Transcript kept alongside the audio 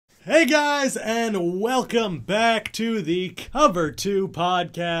Hey guys, and welcome back to the Cover 2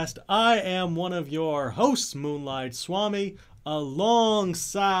 podcast. I am one of your hosts, Moonlight Swami,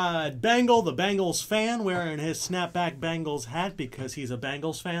 alongside Bengal, the Bengals fan, wearing his snapback Bengals hat because he's a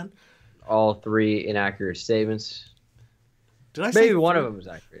Bengals fan. All three inaccurate statements. Did I say Maybe one three? of them was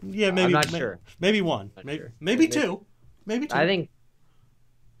accurate. Yeah, I'm not sure. Maybe one. Not Maybe, sure. maybe two. Maybe two. I think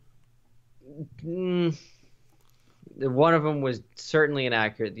one of them was certainly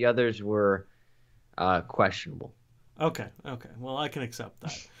inaccurate. The others were questionable. Okay. Well, I can accept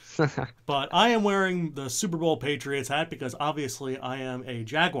that. But I am wearing the Super Bowl Patriots hat because obviously I am a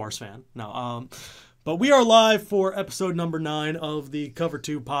Jaguars fan. No, but we are live for episode number 9 of the Cover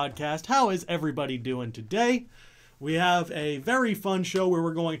 2 podcast. How is everybody doing today? We have a very fun show where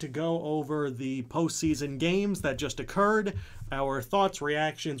we're going to go over the postseason games that just occurred. Our thoughts,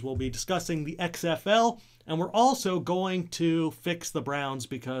 reactions, we'll be discussing the XFL, and we're also going to fix the Browns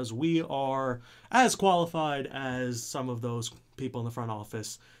because we are as qualified as some of those people in the front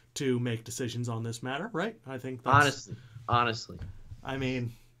office to make decisions on this matter, right? I think that's... Honestly. I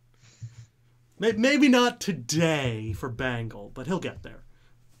mean, maybe not today for Bengal, but he'll get there.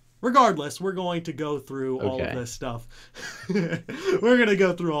 Regardless, we're going to go through all of this stuff. We're going to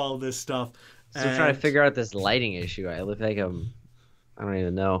go through all of this stuff. Still trying to figure out this lighting issue. I look like I don't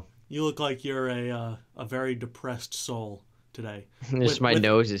even know. You look like you're a very depressed soul today. Just my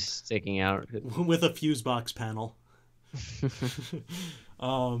nose is sticking out. With a fuse box panel.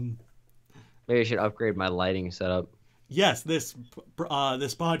 Maybe I should upgrade my lighting setup. Yes, this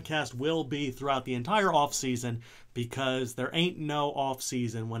podcast will be throughout the entire off season because there ain't no off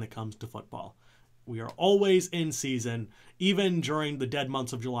season when it comes to football. We are always in season, even during the dead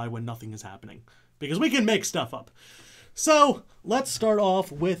months of July when nothing is happening, because we can make stuff up. So let's start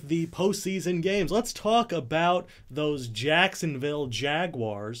off with the postseason games. Let's talk about those Jacksonville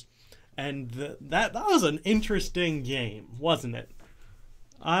Jaguars, and that was an interesting game, wasn't it?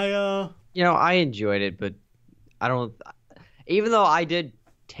 I enjoyed it, but I don't. Even though I did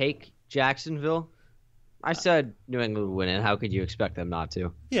take Jacksonville, I said New England would win it. How could you expect them not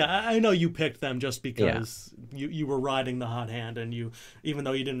to? Yeah, I know you picked them just because you were riding the hot hand, and even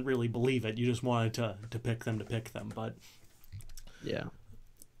though you didn't really believe it, you just wanted to pick them. But yeah,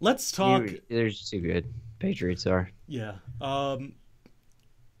 let's talk. They're just too good. Patriots are. Yeah. I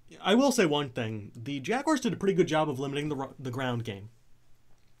will say one thing: the Jaguars did a pretty good job of limiting the ground game.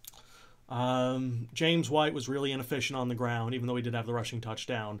 James White was really inefficient on the ground, even though he did have the rushing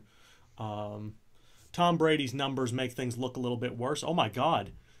touchdown. Tom Brady's numbers make things look a little bit worse. Oh my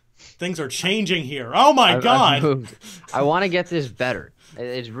God. Things are changing here. Oh my God. I want to get this better.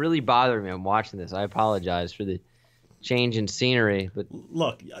 It's really bothering me. I'm watching this. I apologize for the change in scenery. But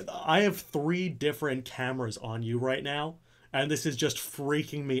look, I have 3 different cameras on you right now, and this is just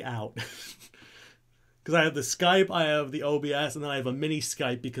freaking me out. Because I have the Skype, I have the OBS, and then I have a mini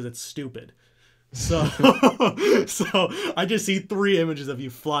Skype because it's stupid. So I just see 3 images of you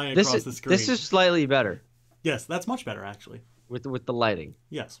flying across the screen. This is slightly better. Yes, that's much better, actually. With the lighting.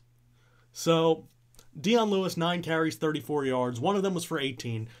 Yes. So, Dion Lewis, 9 carries, 34 yards. One of them was for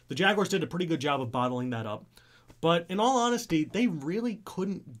 18. The Jaguars did a pretty good job of bottling that up. But in all honesty, they really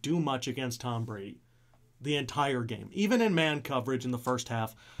couldn't do much against Tom Brady the entire game. Even in man coverage in the first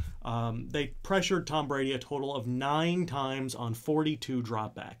half, they pressured Tom Brady a total of 9 times on 42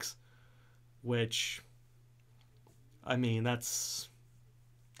 dropbacks. Which, I mean, that's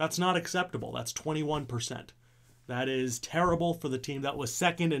not acceptable. That's 21%. That is terrible for the team that was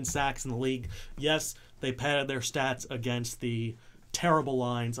second in sacks in the league. Yes, they padded their stats against the terrible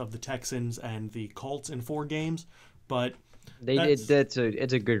lines of the Texans and the Colts in 4 games, but it's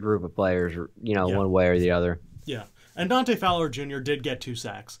a good group of players, one way or the other. Yeah, and Dante Fowler Jr. did get 2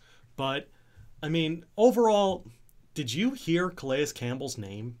 sacks, but I mean, overall, did you hear Calais Campbell's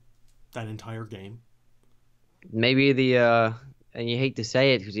name that entire game? Maybe and you hate to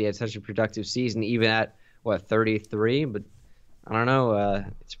say it because he had such a productive season, even at 33, but I don't know.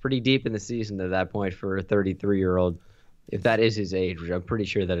 It's pretty deep in the season at that point for a 33-year-old, if that is his age, which I'm pretty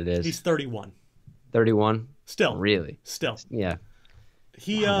sure that it is. He's 31. 31? Still. Really? Still. Yeah.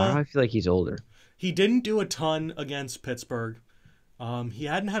 Why do I feel like he's older? He didn't do a ton against Pittsburgh. He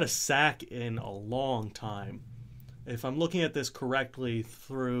hadn't had a sack in a long time. If I'm looking at this correctly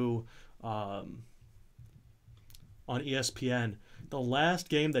through on ESPN, the last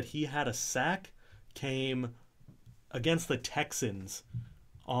game that he had a sack came against the Texans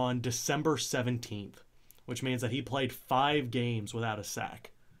on December 17th, which means that he played 5 games without a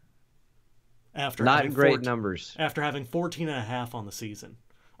sack. Not great numbers. After having 14.5 on the season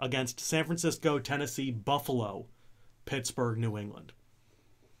against San Francisco, Tennessee, Buffalo, Pittsburgh, New England.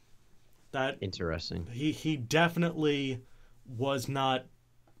 That Interesting. he definitely was not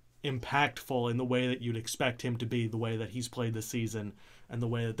impactful in the way that you'd expect him to be, the way that he's played this season and the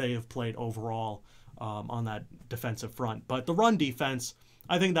way that they have played overall on that defensive front. But the run defense,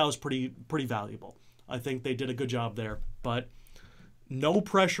 I think that was pretty valuable. I think they did a good job there. But no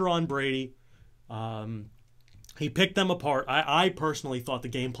pressure on Brady. He picked them apart. I personally thought the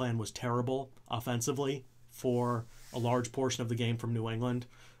game plan was terrible offensively for a large portion of the game from New England.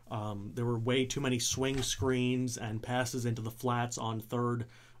 There were way too many swing screens and passes into the flats on third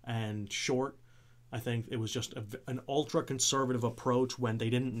and short. I think it was just an ultra-conservative approach when they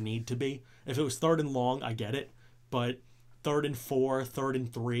didn't need to be. If it was third and long, I get it. But third and 4, third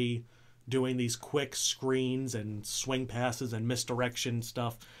and 3, doing these quick screens and swing passes and misdirection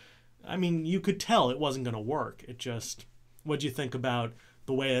stuff, I mean, you could tell it wasn't going to work. It just... What'd you think about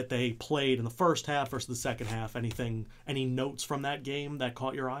the way that they played in the first half versus the second half? Any notes from that game that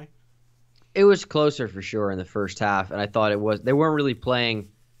caught your eye? It was closer for sure in the first half, and I thought they weren't really playing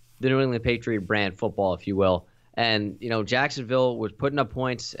the New England Patriot brand football, if you will. And, Jacksonville was putting up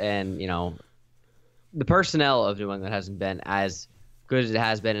points, and, the personnel of New England hasn't been as good as it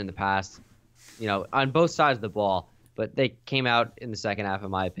has been in the past, on both sides of the ball. But they came out in the second half, in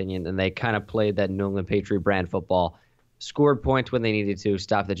my opinion, and they kind of played that New England Patriot brand football, scored points when they needed to,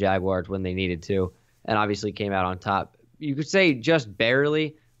 stopped the Jaguars when they needed to, and obviously came out on top. You could say just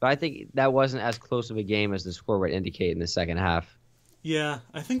barely, but I think that wasn't as close of a game as the score would indicate in the second half. Yeah,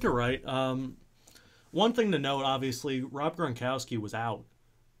 I think you're right. One thing to note, obviously, Rob Gronkowski was out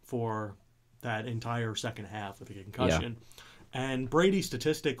for that entire second half with a concussion. Yeah. And Brady,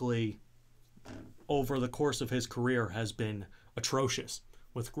 statistically, over the course of his career, has been atrocious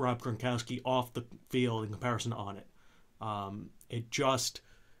with Rob Gronkowski off the field in comparison to on it.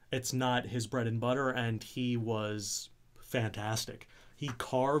 It's not his bread and butter, and he was fantastic. He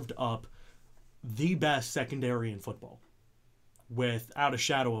carved up the best secondary in football, without a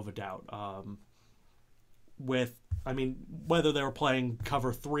shadow of a doubt. Whether they were playing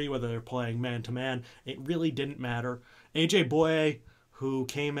cover 3, whether they were playing man-to-man, it really didn't matter. A.J. Boye, who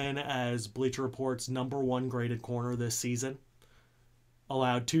came in as Bleacher Report's #1 graded corner this season,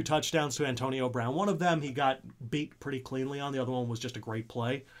 allowed 2 touchdowns to Antonio Brown. One of them he got beat pretty cleanly on. The other one was just a great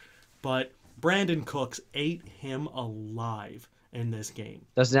play. But Brandon Cooks ate him alive in this game.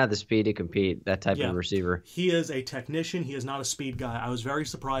 Doesn't have the speed to compete, that type of receiver. He is a technician. He is not a speed guy. I was very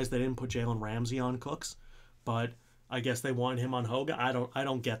surprised they didn't put Jalen Ramsey on Cooks, but I guess they wanted him on Hogan. I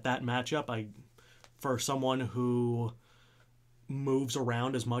don't get that matchup. For someone who moves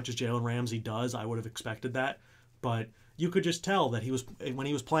around as much as Jalen Ramsey does, I would have expected that. But you could just tell that when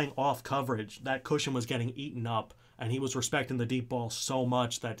he was playing off coverage, that cushion was getting eaten up, and he was respecting the deep ball so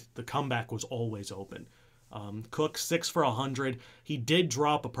much that the comeback was always open. Cook, 6 for 100. He did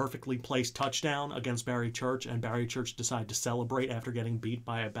drop a perfectly placed touchdown against Barry Church, and Barry Church decided to celebrate after getting beat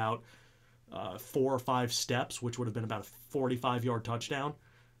by about 4 or 5 steps, which would have been about a 45-yard touchdown.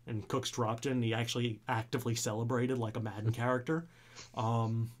 And Cooks dropped it, and he actually actively celebrated like a Madden character.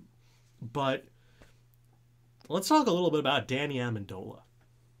 But let's talk a little bit about Danny Amendola.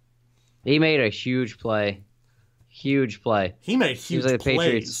 He made a huge play. Huge play. He made huge plays. The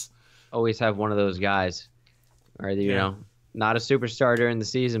Patriots always have one of those guys. Or not a superstar during the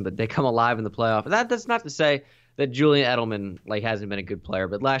season, but they come alive in the playoff. That's not to say that Julian Edelman hasn't been a good player,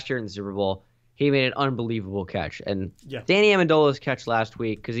 but last year in the Super Bowl, he made an unbelievable catch. And Danny Amendola's catch last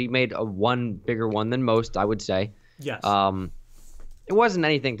week, because he made a bigger one than most, I would say. Yes. It wasn't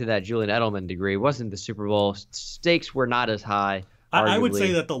anything to that Julian Edelman degree. It wasn't the Super Bowl. Stakes were not as high. I would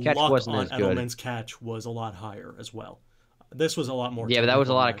say that the luck on Edelman's catch was a lot higher as well. This was a lot more. Yeah, but that was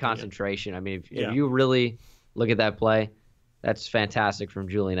a lot of concentration. I mean, if you really look at that play, that's fantastic from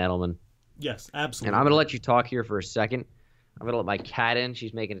Julian Edelman. Yes, absolutely. And I'm going to let you talk here for a second. I'm going to let my cat in.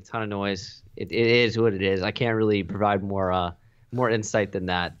 She's making a ton of noise. It is what it is. I can't really provide more insight than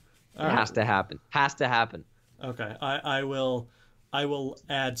that. It has to happen. Has to happen. Okay, I will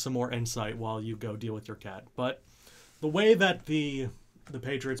add some more insight while you go deal with your cat. But the way that the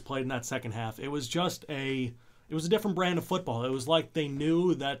Patriots played in that second half, it was a different brand of football. It was like they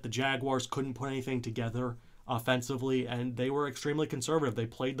knew that the Jaguars couldn't put anything together offensively, and they were extremely conservative. They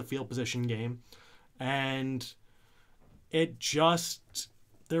played the field position game, and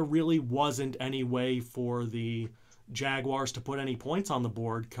there really wasn't any way for the Jaguars to put any points on the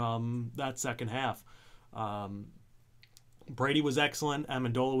board come that second half. Brady was excellent.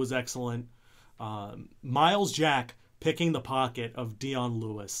 Amendola was excellent. Miles Jack picking the pocket of Dion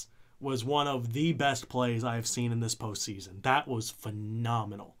Lewis was one of the best plays I have seen in this postseason. That was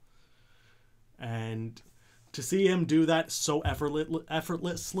phenomenal. And to see him do that so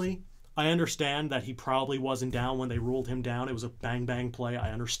effortlessly, I understand that he probably wasn't down when they ruled him down. It was a bang bang play.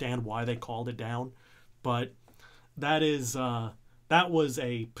 I understand why they called it down, but that was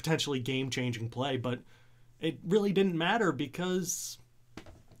a potentially game changing play. But it really didn't matter because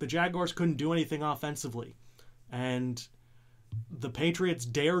the Jaguars couldn't do anything offensively, and the Patriots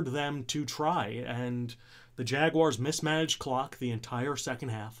dared them to try, and the Jaguars mismanaged clock the entire second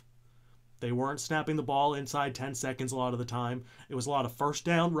half. They weren't snapping the ball inside 10 seconds a lot of the time. It was a lot of first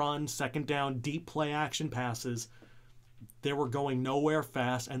down runs, second down, deep play action passes. They were going nowhere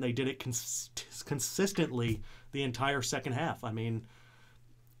fast, and they did it consistently the entire second half. I mean,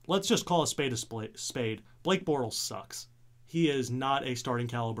 let's just call a spade a spade. Blake Bortles sucks. He is not a starting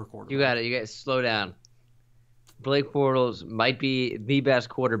caliber quarterback. You got to slow down. Blake Bortles might be the best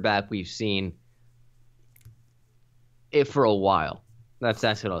quarterback we've seen for a while. That's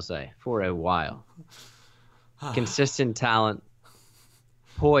what I'll say. For a while. Consistent talent.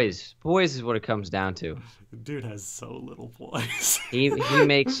 Poise. Poise is what it comes down to. Dude has so little poise. he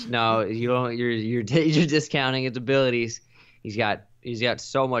makes you're discounting his abilities. He's got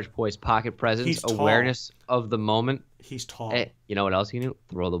so much poise, pocket presence, awareness of the moment. He's tall. Hey, you know what else he knew?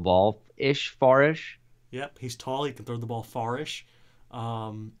 Throw the ball far-ish. Yep, he's tall. He can throw the ball far-ish.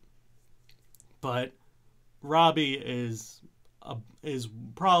 But Robbie is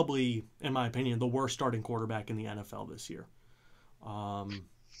probably, in my opinion, the worst starting quarterback in the NFL this year.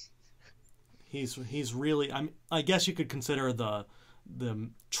 He's really. I guess you could consider the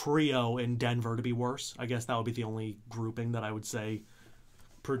trio in Denver to be worse. I guess that would be the only grouping that I would say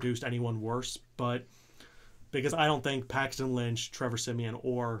produced anyone worse. But because I don't think Paxton Lynch, Trevor Siemian,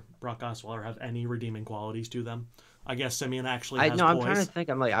 or Brock Osweiler have any redeeming qualities to them. I guess Siemian actually has poise. I'm trying to think.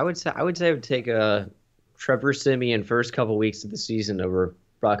 I would say I would take a Trevor Siemian first couple weeks of the season over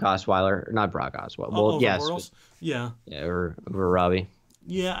Brock Osweiler. Not Brock Osweiler. Well, yes. Yeah, over Robbie.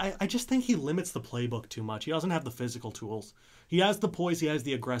 Yeah, I just think he limits the playbook too much. He doesn't have the physical tools. He has the poise. He has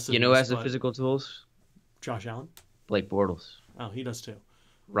the aggressiveness. You know who has the physical tools? Josh Allen. Blake Bortles. Oh, he does too.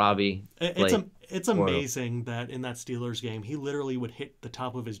 Robbie. It's amazing that in that Steelers game, he literally would hit the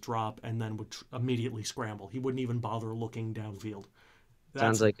top of his drop and then would immediately scramble. He wouldn't even bother looking downfield.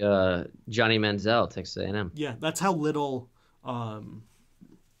 Sounds like Johnny Manziel, Texas A&M. Yeah, that's how little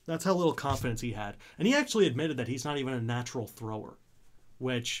confidence he had. And he actually admitted that he's not even a natural thrower,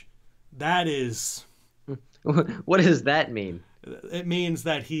 which that is... What does that mean? It means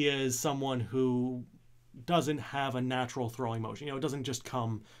that he is someone who doesn't have a natural throwing motion. It doesn't just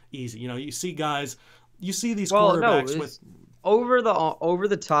come easy. You see guys, these quarterbacks with over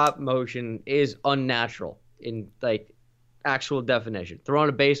the top motion is unnatural in actual definition. Throwing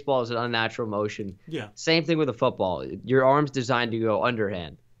a baseball is an unnatural motion. Yeah. Same thing with a football. Your arm's designed to go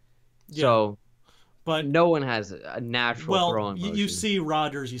underhand. Yeah. So, but no one has a natural throwing motion. You see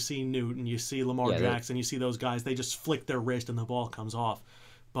Rodgers, you see Newton, you see Lamar Jackson, you see those guys. They just flick their wrist and the ball comes off.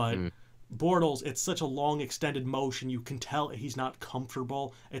 But Bortles, it's such a long, extended motion. You can tell he's not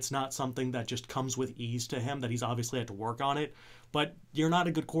comfortable. It's not something that just comes with ease to him, that he's obviously had to work on it. But you're not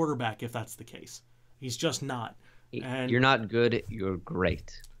a good quarterback if that's the case. He's just not. And you're not good, you're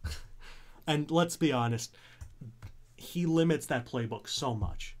great. And let's be honest, he limits that playbook so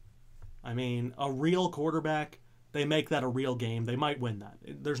much. I mean, a real quarterback, they make that a real game. They might win that.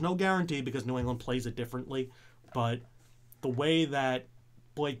 There's no guarantee because New England plays it differently. But the way that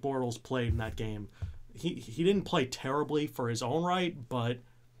Blake Bortles played in that game, he didn't play terribly for his own right, but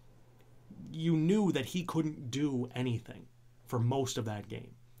you knew that he couldn't do anything for most of that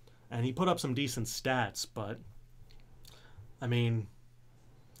game. And he put up some decent stats, but I mean,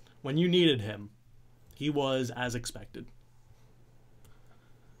 when you needed him, he was as expected.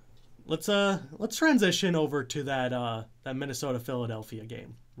 Let's transition over to that Minnesota-Philadelphia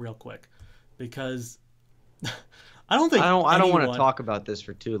game real quick, because I don't want to talk about this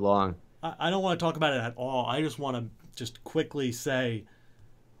for too long. I don't want to talk about it at all. I just want to just quickly say,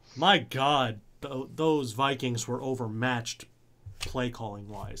 my God, those Vikings were overmatched play calling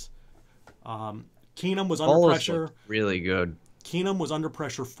wise. Keenum was under pressure. Really good. Keenum was under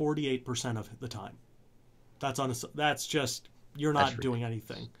pressure 48% of the time. That's just, you're not doing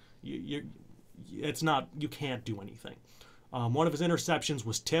anything. You can't do anything. One of his interceptions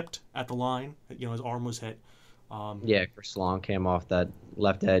was tipped at the line. His arm was hit. Chris Long came off that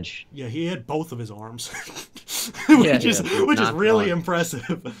left edge. Yeah, he hit both of his arms, which is really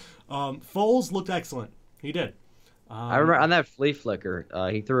impressive. Foles looked excellent. He did. I remember on that flea flicker,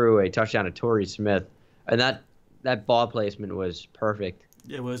 he threw a touchdown to Torrey Smith, and that ball placement was perfect.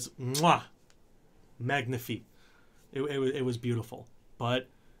 It was magnifique. It was beautiful. But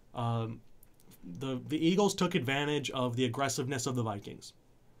the Eagles took advantage of the aggressiveness of the Vikings.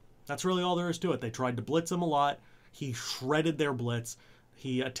 That's really all there is to it. They tried to blitz him a lot. He shredded their blitz.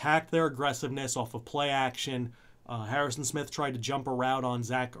 He attacked their aggressiveness off of play action. Harrison Smith tried to jump a route on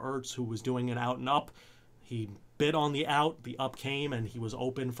Zach Ertz, who was doing an out and up. He bit on the out. The up came, and he was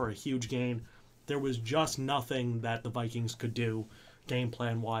open for a huge gain. There was just nothing that the Vikings could do game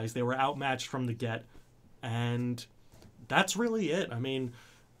plan-wise. They were outmatched from the get, and that's really it. I mean,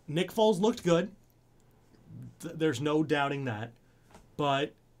 Nick Foles looked good. There's no doubting that.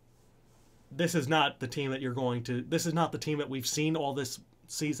 But this is not the team that you're going to... This is not the team that we've seen all this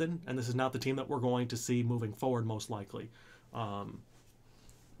season, and this is not the team that we're going to see moving forward, most likely.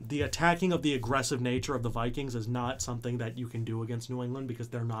 The attacking of the aggressive nature of the Vikings is not something that you can do against New England because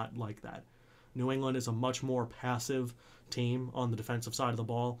they're not like that. New England is a much more passive team on the defensive side of the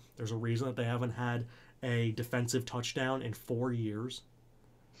ball. There's a reason that they haven't had a defensive touchdown in 4 years.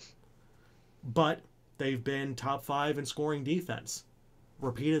 But they've been top 5 in scoring defense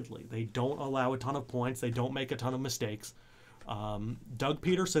repeatedly. They don't allow a ton of points. They don't make a ton of mistakes. Doug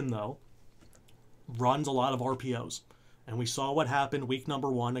Peterson, though, runs a lot of RPOs. And we saw what happened week number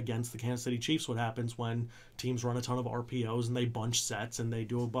 1 against the Kansas City Chiefs, what happens when teams run a ton of RPOs and they bunch sets and they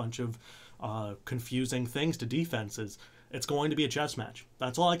do a bunch of confusing things to defenses. It's going to be a chess match.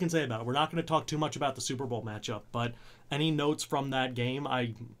 That's all I can say about it. We're not going to talk too much about the Super Bowl matchup, but any notes from that game,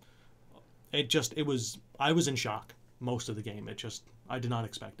 I was in shock most of the game. I did not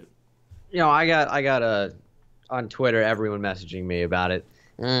expect it. You know, I got on Twitter, everyone messaging me about it.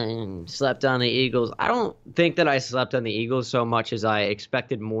 Slept on the Eagles. I don't think that I slept on the Eagles so much as I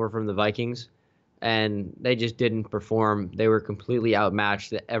expected more from the Vikings, and they just didn't perform. They were completely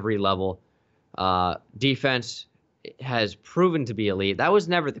outmatched at every level. Defense has proven to be elite. That was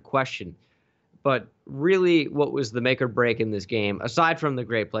never the question. But really, what was the make or break in this game, aside from the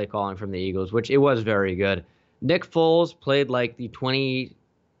great play calling from the Eagles, which it was very good, Nick Foles played like the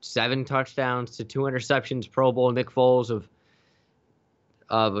 27 touchdowns to 2 interceptions Pro Bowl Nick Foles of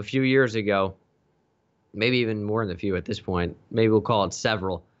a few years ago, maybe even more than a few at this point. Maybe we'll call it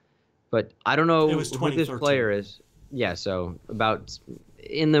several. But I don't know who this player is. Yeah, so about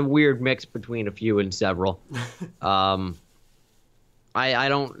in the weird mix between a few and several. I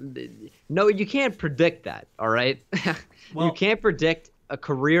don't... No, you can't predict that, all right? Well, you can't predict a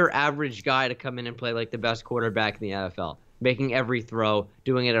career average guy to come in and play like the best quarterback in the NFL, making every throw,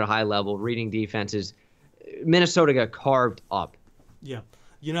 doing it at a high level, reading defenses. Minnesota got carved up. Yeah.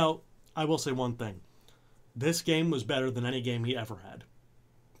 You know, I will say one thing. This game was better than any game he ever had.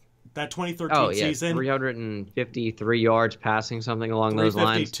 That 2013 season... 353 yards passing, something along those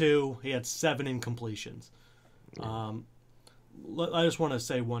lines. 352. He had 7 incompletions. Yeah. I just want to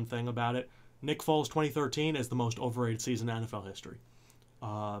say one thing about it. Nick Foles 2013 is the most overrated season in NFL history.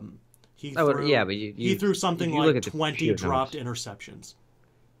 He threw something like 20 dropped interceptions.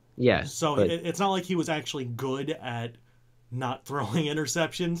 Yeah. So it's not like he was actually good at not throwing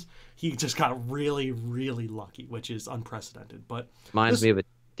interceptions. He just got really, really lucky, which is unprecedented. But reminds me of a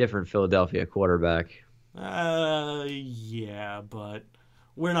different Philadelphia quarterback. Yeah, but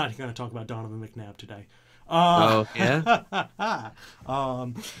we're not going to talk about Donovan McNabb today. Yeah.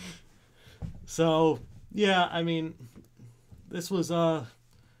 So yeah, I mean, this was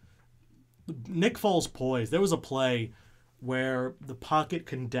Nick Foles poised. There was a play where the pocket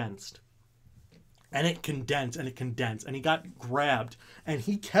condensed. And it condensed, and it condensed, and he got grabbed, and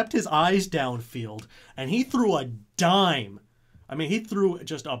he kept his eyes downfield, and he threw a dime. I mean, he threw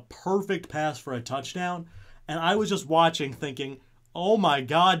just a perfect pass for a touchdown, and I was just watching thinking, oh my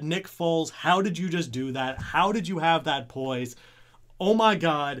God, Nick Foles, how did you just do that? How did you have that poise? Oh my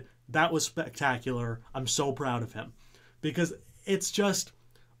God, that was spectacular. I'm so proud of him. Because it's just,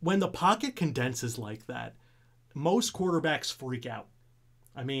 when the pocket condenses like that, most quarterbacks freak out.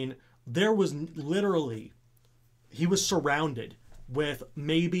 I mean, there was literally, he was surrounded with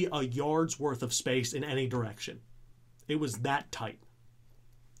maybe a yard's worth of space in any direction. It was that tight.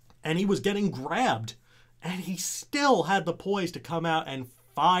 And he was getting grabbed. And he still had the poise to come out and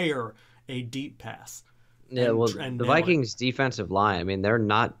fire a deep pass. Yeah, the Vikings' defensive line, I mean, they're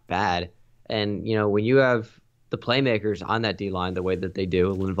not bad. And, you know, when you have the playmakers on that D-line the way that they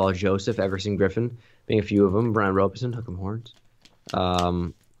do, Linval Joseph, Everson Griffin, being a few of them, Brian Robeson, Hook 'em Horns.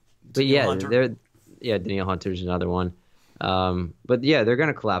 But yeah, Danielle Hunter's another one. But yeah, they're going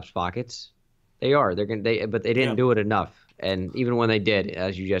to collapse pockets. They are. But they didn't do it enough. And even when they did,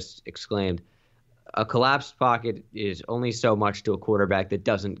 as you just exclaimed, a collapsed pocket is only so much to a quarterback that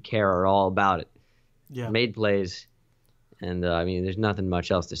doesn't care at all about it. Yeah. Made plays. And, I mean, there's nothing much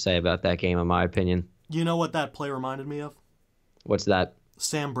else to say about that game, in my opinion. You know what that play reminded me of? What's that?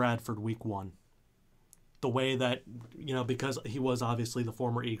 Sam Bradford, week 1. the way that, because he was obviously the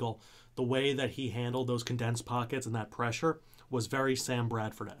former Eagle, the way that he handled those condensed pockets and that pressure was very Sam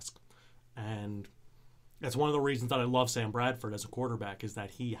Bradford-esque. And that's one of the reasons that I love Sam Bradford as a quarterback, is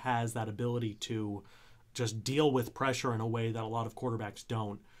that he has that ability to just deal with pressure in a way that a lot of quarterbacks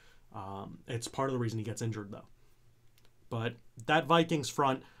don't. It's part of the reason he gets injured, though. But that Vikings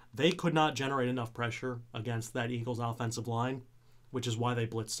front, they could not generate enough pressure against that Eagles offensive line, which is why they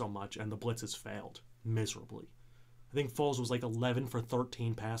blitzed so much, and the blitzes failed miserably. I think Foles was like 11 for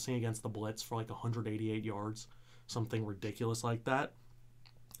 13 passing against the blitz for like 188 yards, something ridiculous like that.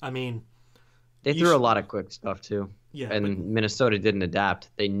 I mean, they threw a lot of quick stuff too. Yeah, and Minnesota didn't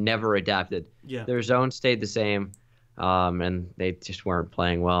adapt. They never adapted. Yeah, their zone stayed the same, and they just weren't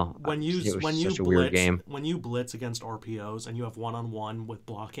playing well. It was such a weird game. When you blitz against RPOs and you have one-on-one with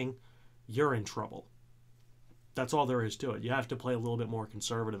blocking, you're in trouble. That's all there is to it. You have to play a little bit more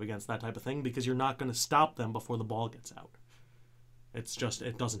conservative against that type of thing, because you're not going to stop them before the ball gets out.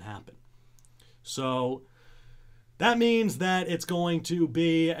 It doesn't happen. So that means that it's going to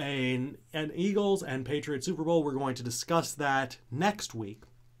be an Eagles and Patriots Super Bowl. We're going to discuss that next week.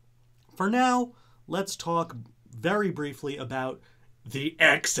 For now, let's talk very briefly about the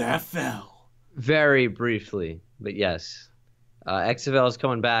XFL. Very briefly, but yes. XFL is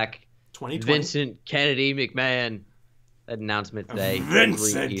coming back. 2020. Vincent Kennedy McMahon announcement today.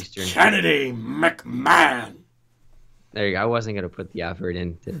 Vincent Kennedy McMahon. There you go. I wasn't going to put the effort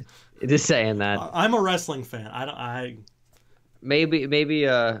into saying that. I'm a wrestling fan. Maybe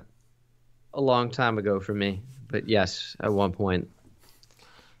a long time ago for me, but yes, at one point.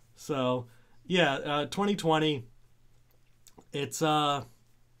 So, yeah, 2020. It's I'm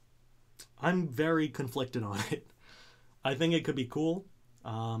very conflicted on it. I think it could be cool.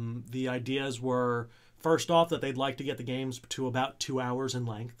 The ideas were, first off, that they'd like to get the games to about 2 hours in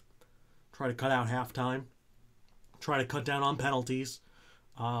length. Try to cut out halftime. Try to cut down on penalties.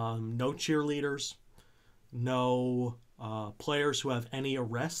 No cheerleaders. No players who have any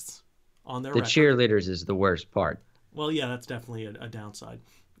arrests on their record. The cheerleaders is the worst part. Well, yeah, that's definitely a downside.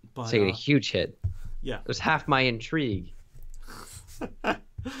 But, it's like a huge hit. Yeah. It was half my intrigue.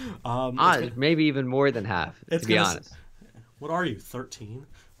 Maybe even more than half, to be honest. What are you, 13?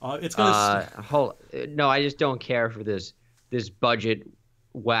 It's gonna. No, I just don't care for this budget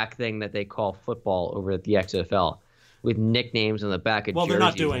whack thing that they call football over at the XFL, with nicknames on the back of jerseys. Well, they're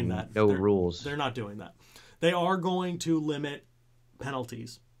not doing that. No rules. They're not doing that. They are going to limit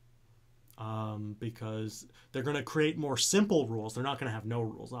penalties, because they're going to create more simple rules. They're not going to have no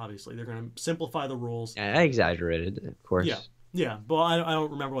rules, obviously. They're going to simplify the rules. Yeah, I exaggerated, of course. Yeah. Well, I don't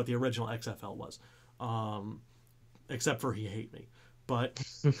remember what the original XFL was. Except for he hate me, but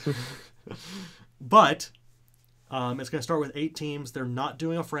it's going to start with 8 teams. They're not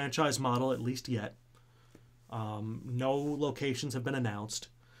doing a franchise model, at least yet. No locations have been announced,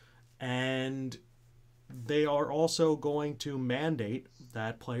 and they are also going to mandate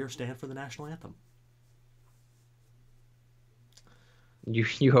that players stand for the national anthem.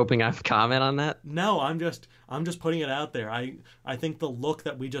 You hoping I comment on that? No, I'm just putting it out there. I think the look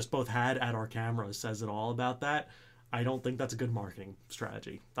that we just both had at our cameras says it all about that. I don't think that's a good marketing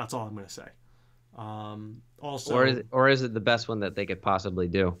strategy. That's all I'm going to say. Also, or is it the best one that they could possibly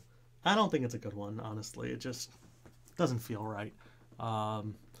do? I don't think it's a good one, honestly. It just doesn't feel right.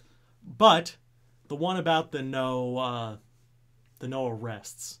 But the one about the no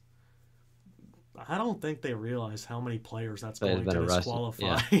arrests, I don't think they realize how many players that's going to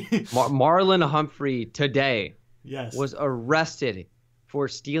disqualify. Yeah. Marlon Humphrey today was arrested for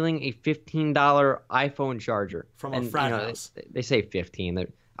stealing a $15 iPhone charger from a frat house. They say 15. The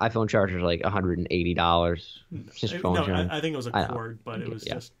iPhone charger is like $180. Just phone charger. I think it was a cord, but it was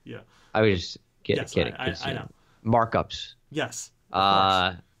just I was just kidding. I know. Markups. Yes.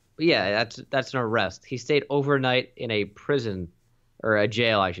 Yeah, that's an arrest. He stayed overnight in a prison, or a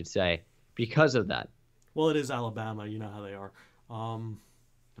jail, I should say, because of that. Well, it is Alabama. You know how they are.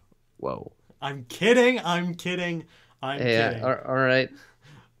 Whoa. I'm kidding. Kidding. All right.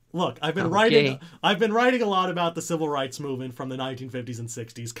 Look, I've been writing a lot about the civil rights movement from the 1950s and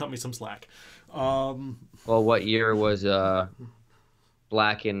 60s. Cut me some slack. Well, what year was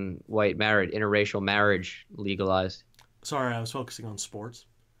black and white interracial marriage legalized? Sorry, I was focusing on sports.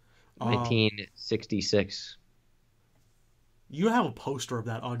 1966. You have a poster of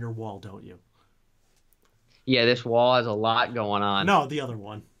that on your wall, don't you? Yeah, this wall has a lot going on. No, the other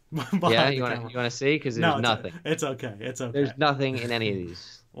one. Yeah, you want to see? Because there's nothing. It's okay. It's okay. There's nothing in any of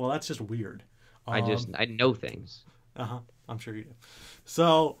these. Well, that's just weird. I know things. I'm sure you do.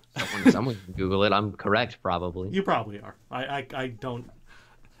 So someone can Google it. I'm correct, probably. You probably are. I don't.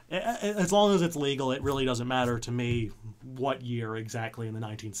 As long as it's legal, it really doesn't matter to me what year exactly in the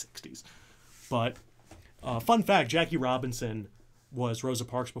 1960s. But fun fact, Jackie Robinson was Rosa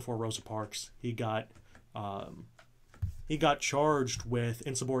Parks before Rosa Parks. He got charged with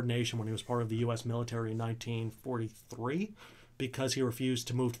insubordination when he was part of the U.S. military in 1943 because he refused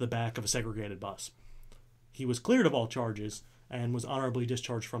to move to the back of a segregated bus. He was cleared of all charges and was honorably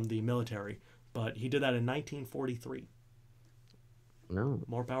discharged from the military, but he did that in 1943. No.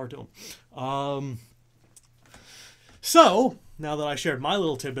 More power to him. So, now that I shared my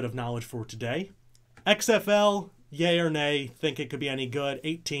little tidbit of knowledge for today, XFL, yay or nay, think it could be any good?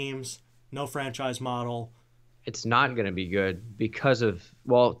 8 teams, no franchise model. It's not going to be good because of,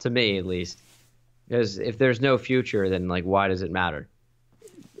 well, to me at least, because if there's no future, then like why does it matter?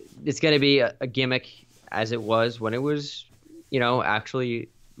 It's going to be a gimmick as it was when it was, actually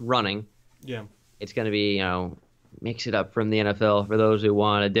running. Yeah. It's going to be, mix it up from the NFL for those who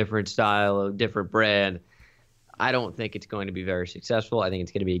want a different style, a different brand. I don't think it's going to be very successful. I think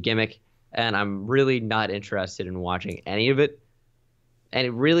it's going to be a gimmick, and I'm really not interested in watching any of it. And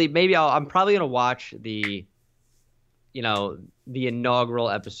it really, maybe I'm probably going to watch the inaugural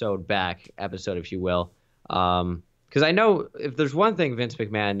episode, if you will. Because I know if there's one thing Vince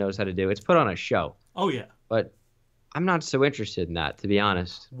McMahon knows how to do, it's put on a show. Oh, yeah. But I'm not so interested in that, to be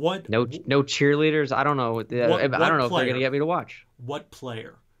honest. What? No cheerleaders. I don't know. I don't know if they're going to get me to watch. What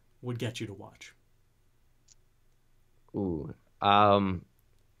player would get you to watch? Ooh. Well,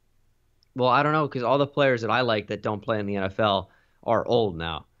 I don't know, because all the players that I like that don't play in the NFL are old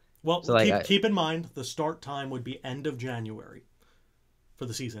now. Well, so keep in mind the start time would be end of January for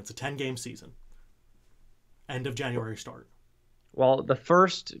the season. It's a 10-game season. End of January start. Well, the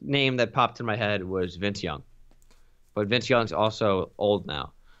first name that popped in my head was Vince Young. But Vince Young's also old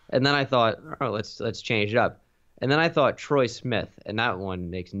now. And then I thought, oh, let's change it up. And then I thought Troy Smith, and that one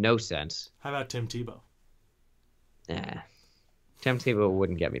makes no sense. How about Tim Tebow? Tim Tebow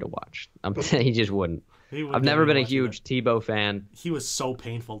wouldn't get me to watch. He just wouldn't. I've never been a huge Tebow fan. He was so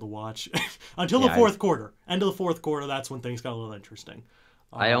painful to watch until the fourth quarter. End of the fourth quarter, that's when things got a little interesting.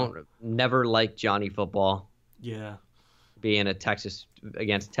 Never liked Johnny Football. Yeah. Being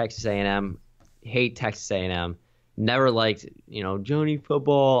against Texas A&M, hate Texas A&M. Never liked, Johnny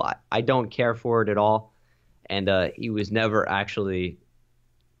Football. I don't care for it at all. And he was never actually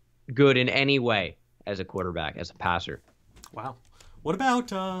good in any way as a quarterback, as a passer. Wow. What about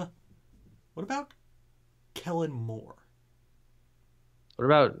Kellen Moore?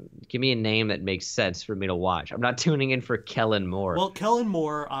 Give me a name that makes sense for me to watch. I'm not tuning in for Kellen Moore. Well, Kellen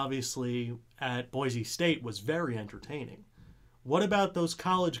Moore, obviously, at Boise State was very entertaining. What about those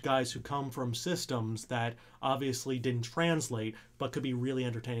college guys who come from systems that obviously didn't translate but could be really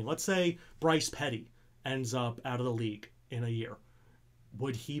entertaining? Let's say Bryce Petty ends up out of the league in a year.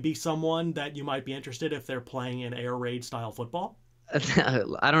 Would he be someone that you might be interested if they're playing in air raid style football?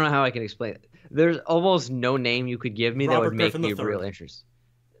 I don't know how I can explain it. There's almost no name you could give me that would make me real interested.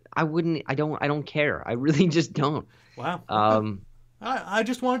 I don't care. I really just don't. Wow. I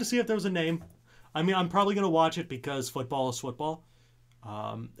just wanted to see if there was a name. I mean, I'm probably going to watch it because football is football.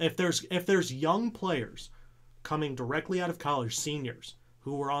 If there's young players coming directly out of college, seniors,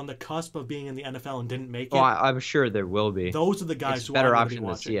 who were on the cusp of being in the NFL and didn't make it. Oh, I'm sure there will be. Those are the guys who I'm going to be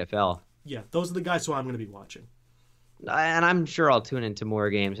watching. Better option than CFL. Yeah, those are the guys who I'm going to be watching. And I'm sure I'll tune into more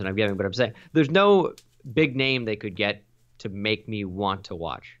games than I'm getting, but I'm saying there's no big name they could get to make me want to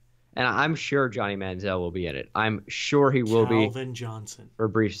watch. And I'm sure Johnny Manziel will be in it. I'm sure he will be. Calvin Johnson. For a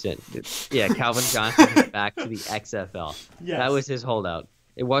brief stint. Yeah, Calvin Johnson is back to the XFL. Yes. That was his holdout.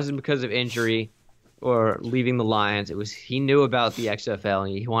 It wasn't because of injury or leaving the Lions. It was he knew about the XFL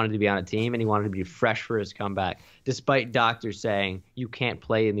and he wanted to be on a team and he wanted to be fresh for his comeback, despite doctors saying you can't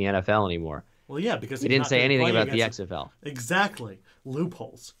play in the NFL anymore. Well, yeah, because he didn't say anything about the XFL. Exactly.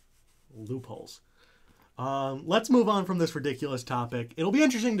 Loopholes. Let's move on from this ridiculous topic. It'll be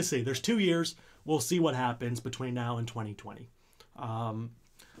interesting to see. There's 2 years. We'll see what happens between now and 2020.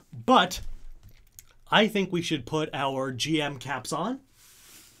 But I think we should put our GM caps on.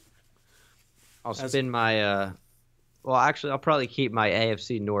 I'll spin my... well, actually, I'll probably keep my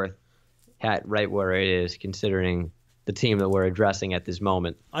AFC North hat right where it is, considering the team that we're addressing at this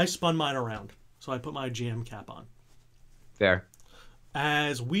moment. I spun mine around, so I put my GM cap on. Fair.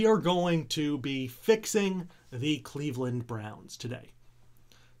 As we are going to be fixing the Cleveland Browns today.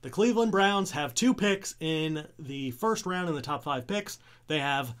 The Cleveland Browns have 2 picks in the first round in the top 5 picks. They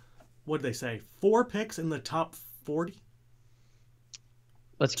have, what did they say, 4 picks in the top 40?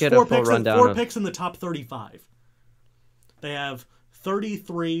 Let's get a full rundown. 4 picks in the top 35. They have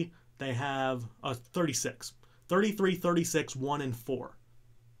 33. They have 36. 33, 36, 1, and 4.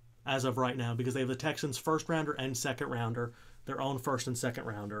 as of right now because they have the Texans' first rounder and second rounder, their own first and second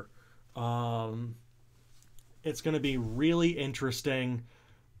rounder. It's going to be really interesting.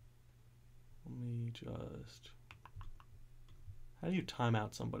 Let me just... How do you time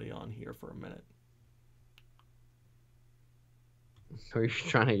out somebody on here for a minute? Who are you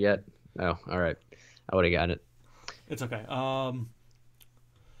trying to get? Oh, all right. I would have gotten it. It's okay.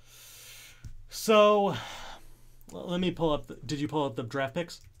 So, let me pull up... Did you pull up the draft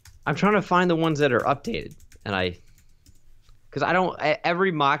picks? I'm trying to find the ones that are updated. Because I don't...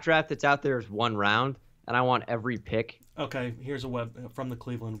 Every mock draft that's out there is one round, and I want every pick. Okay, here's a web from the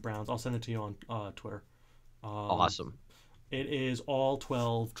Cleveland Browns. I'll send it to you on Twitter. Awesome. It is all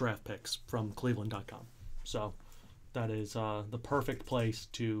 12 draft picks from Cleveland.com. So that is the perfect place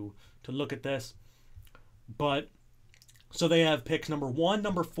to look at this. But so they have picks number 1,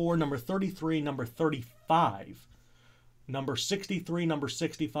 number 4, number 33, number 35, number 63, number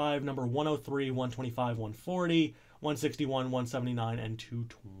 65, number 103, 125, 140, 161, 179, and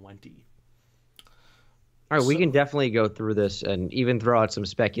 220. All right, we can definitely go through this and even throw out some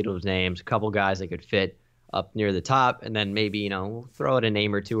speculative names, a couple guys that could fit up near the top, and then maybe, we'll throw out a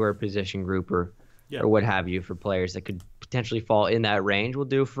name or two or a position group or what have you for players that could potentially fall in that range. We'll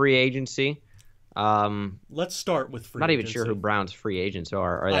do free agency. Let's start with free agency. Not even agency. sure who Brown's free agents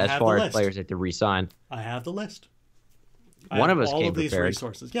are as far as players that to re-sign. I have the list. One of us all came of these prepared.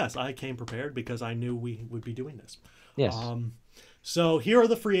 Resources. Yes, I came prepared because I knew we would be doing this. Yes. So here are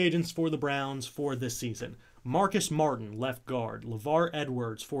the free agents for the Browns for this season. Marcus Martin, left guard. LeVar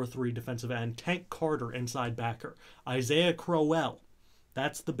Edwards, 4'3", defensive end. Tank Carter, inside backer. Isaiah Crowell,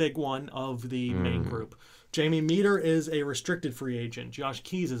 that's the big one of the main group. Jamie Meter is a restricted free agent. Josh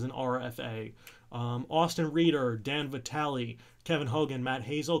Keys is an RFA. Austin Reeder, Dan Vitale, Kevin Hogan, Matt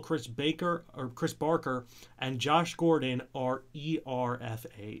Hazel, Chris Barker, and Josh Gordon are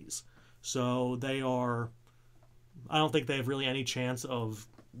ERFAs. So they are... I don't think they have really any chance of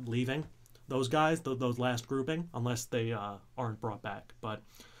leaving. Those guys, those last grouping, unless they aren't brought back. But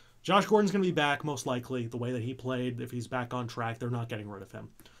Josh Gordon's going to be back, most likely. The way that he played, if he's back on track, they're not getting rid of him.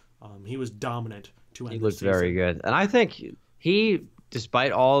 He was dominant to end the season. He looked very good. And I think he,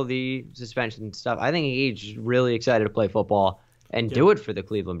 despite all the suspension stuff, I think he's really excited to play football and do it for the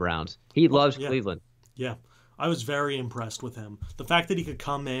Cleveland Browns. He loves Cleveland. Yeah. I was very impressed with him. The fact that he could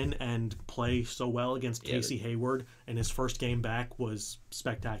come in and play so well against Casey Hayward in his first game back was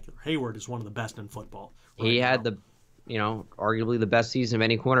spectacular. Hayward is one of the best in football. He had arguably the best season of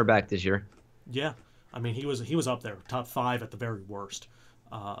any cornerback this year. Yeah. I mean, he was up there, top 5 at the very worst.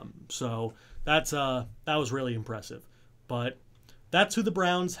 So that was really impressive. But that's who the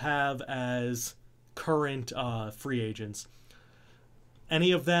Browns have as current free agents.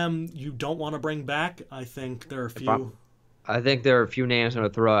 Any of them you don't want to bring back? I think there are a few. I think there are a few names I'm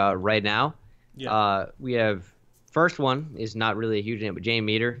going to throw out right now. Yeah. We have, first one is not really a huge name, but Jamie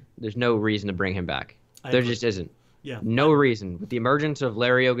Meter. There's no reason to bring him back. There just isn't. Yeah. No reason. With the emergence of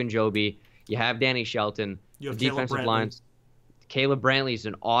Larry Ogunjobi, you have Danny Shelton, you have defensive lines. Caleb Brantley is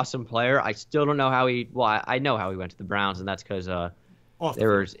an awesome player. I still don't know how he. Well, I know how he went to the Browns, and that's because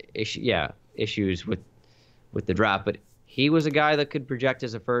there was issues with the draft, but. He was a guy that could project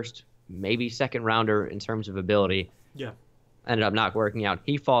as a first, maybe second rounder in terms of ability. Yeah. Ended up not working out.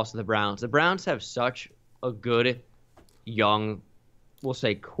 He falls to the Browns. The Browns have such a good, young, we'll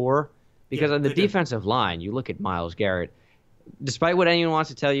say, core. Because on the defensive line, you look at Myles Garrett. Despite what anyone wants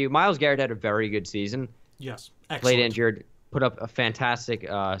to tell you, Myles Garrett had a very good season. Yes. Excellent. Played injured, put up a fantastic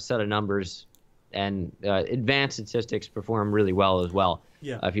set of numbers, and advanced statistics, performed really well as well.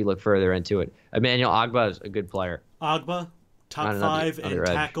 Yeah. If you look further into it. Emmanuel Ogbah is a good player. Ogbah, top 5 in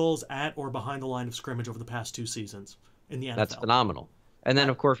tackles at or behind the line of scrimmage over the past 2 seasons in the NFL. That's phenomenal. And then,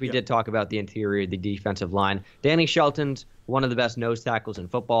 of course, we did talk about the interior, the defensive line. Danny Shelton's one of the best nose tackles in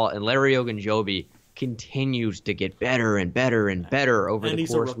football, and Larry Ogunjobi continues to get better and better and better over the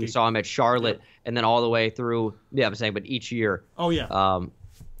course. We saw him at Charlotte and then all the way through, I'm saying, but each year. Oh, yeah.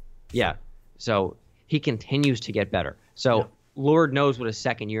 Yeah. So he continues to get better. So Lord knows what a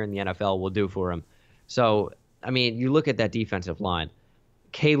second year in the NFL will do for him. So, I mean, you look at that defensive line.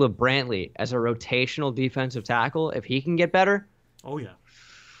 Caleb Brantley as a rotational defensive tackle, if he can get better. Oh, yeah.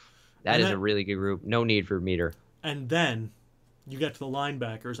 That is a really good group. No need for Meter. And then you get to the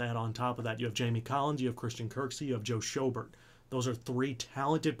linebackers, and on top of that, you have Jamie Collins, you have Christian Kirksey, you have Joe Schobert. Those are 3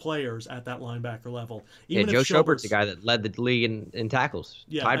 talented players at that linebacker level. Even Joe Schobert's the guy that led the league in tackles.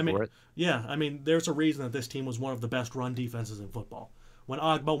 Tied for it. Yeah, I mean, there's a reason that this team was one of the best run defenses in football. When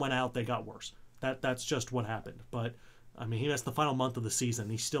Ogbah went out, they got worse. That's just what happened. But I mean, he missed the final month of the season.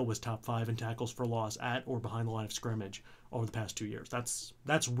 He still was top 5 in tackles for loss at or behind the line of scrimmage over the past 2 years.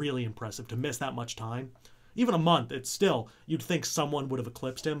 That's really impressive to miss that much time. Even a month, it's still, you'd think someone would have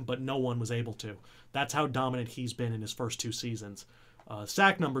eclipsed him, but no one was able to. That's how dominant he's been in his first 2 seasons.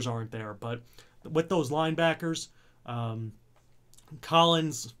 Sack numbers aren't there, but with those linebackers,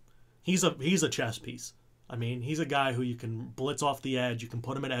 Collins, he's a chess piece. I mean, he's a guy who you can blitz off the edge, you can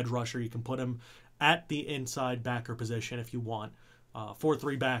put him at edge rusher, you can put him at the inside backer position if you want,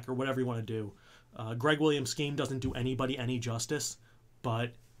 4-3 back or whatever you want to do. Greg Williams' scheme doesn't do anybody any justice,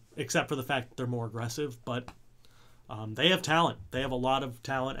 but except for the fact that they're more aggressive. But they have talent. They have a lot of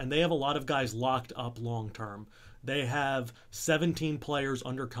talent, and they have a lot of guys locked up long term. They have 17 players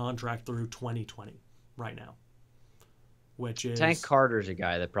under contract through 2020 right now, which is Tank Carter's a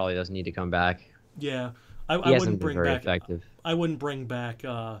guy that probably doesn't need to come back. Yeah, He I hasn't wouldn't been bring very back. effective. I wouldn't bring back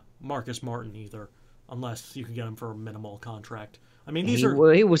Marcus Martin either, unless you could get him for a minimal contract. I mean, these are.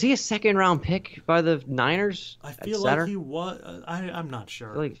 Was he a second round pick by the Niners? I feel like he was. I'm not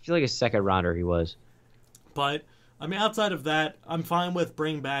sure. I feel like a second rounder he was. But I mean, outside of that, I'm fine with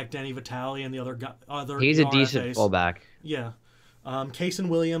bringing back Danny Vitale and the other guy. He's a decent fullback. Yeah, Kason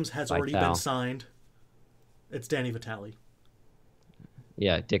Williams has already been Vitale. signed. It's Danny Vitale.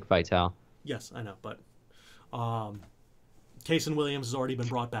 Yeah, Dick Vitale. Yes, I know, but Kason Williams has already been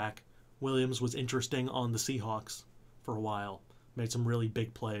brought back. Williams was interesting on the Seahawks for a while. Made some really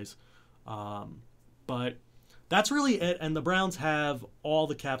big plays. But that's really it. And the Browns have all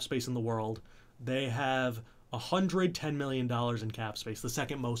the cap space in the world. They have $110 million in cap space, the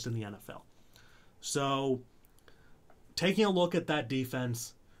second most in the NFL. So, taking a look at that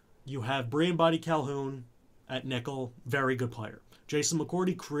defense, you have Brian Body Calhoun at nickel, very good player. Jason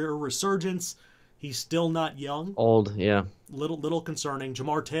McCourty, career resurgence. He's still not young. Old, yeah. Little concerning.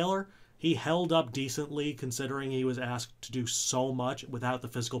 Jamar Taylor, he held up decently considering he was asked to do so much without the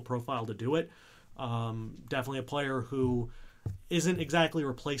physical profile to do it. Definitely a player who isn't exactly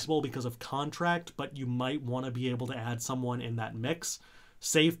replaceable because of contract, but you might want to be able to add someone in that mix.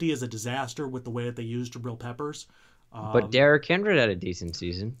 Safety is a disaster with the way that they use Jabril Peppers. But Derrick Kindred had a decent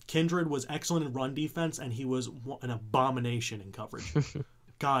season. Kindred was excellent in run defense, and he was an abomination in coverage.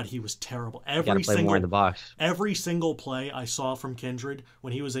 God, he was terrible. Gotta play more in the box. Every single play I saw from Kindred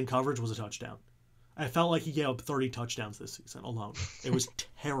when he was in coverage was a touchdown. I felt like he gave up 30 touchdowns this season alone. It was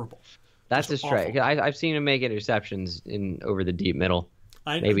terrible. That's a stretch. I've seen him make interceptions over the deep middle.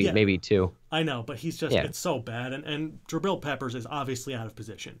 Maybe 2. I know, but he's just, it's so bad. And Jabril Peppers is obviously out of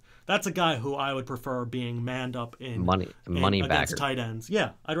position. That's a guy who I would prefer being manned up money against backer. tight ends.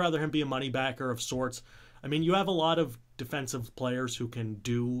 Yeah, I'd rather him be a money backer of sorts. I mean, you have a lot of defensive players who can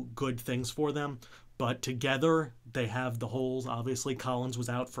do good things for them, but together they have the holes. Obviously, Collins was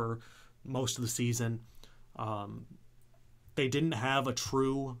out for most of the season. They didn't have a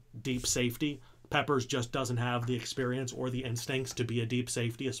true deep safety. Peppers just doesn't have the experience or the instincts to be a deep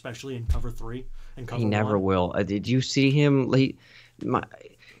safety, especially in cover 3 and cover 1. He never will. Did you see him?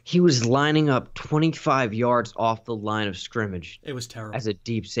 He was lining up 25 yards off the line of scrimmage. It was terrible. As a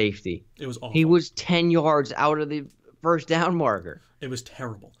deep safety. It was awful. He was 10 yards out of the first down marker. It was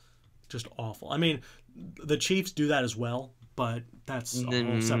terrible. Just awful. I mean, the Chiefs do that as well, but that's a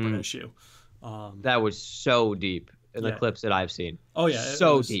whole separate issue. That was so deep in the clips that I've seen. Oh, yeah.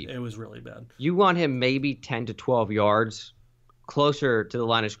 Deep. It was really bad. You want him maybe 10 to 12 yards closer to the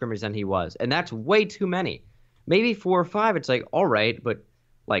line of scrimmage than he was. And that's way too many. Maybe 4 or 5, it's like, all right, but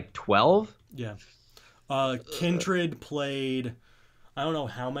like 12? Yeah. Kindred played, I don't know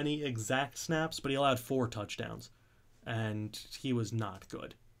how many exact snaps, but he allowed 4 touchdowns. And he was not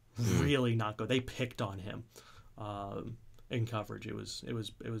good. Really not good. They picked on him in coverage. It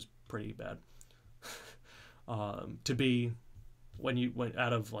was pretty bad. To be, when you went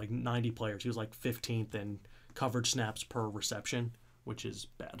out of like 90 players, he was like 15th in coverage snaps per reception, which is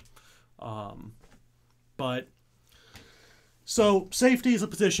bad. But so safety is a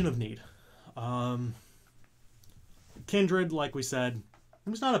position of need. Kindred, like we said,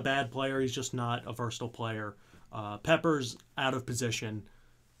 he's not a bad player. He's just not a versatile player. Peppers out of position.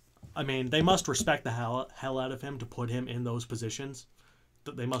 I mean, they must respect the hell out of him to put him in those positions.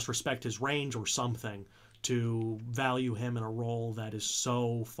 They must respect his range or something to value him in a role that is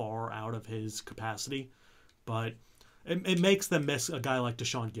so far out of his capacity. But it makes them miss a guy like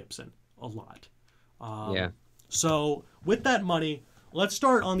Deshaun Gibson a lot. So with that money, let's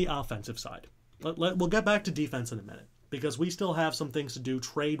start on the offensive side. We'll get back to defense in a minute because we still have some things to do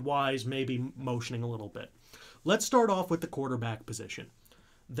trade-wise, maybe motioning a little bit. Let's start off with the quarterback position.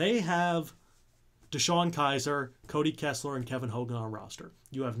 They have Deshaun Kaiser, Cody Kessler, and Kevin Hogan on roster.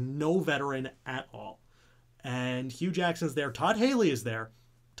 You have no veteran at all. And Hugh Jackson's there. Todd Haley is there.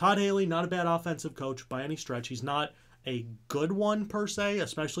 Todd Haley, not a bad offensive coach by any stretch. He's not a good one per se,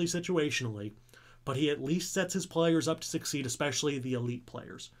 especially situationally, but he at least sets his players up to succeed, especially the elite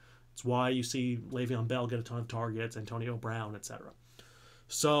players. It's why you see Le'Veon Bell get a ton of targets, Antonio Brown, etc.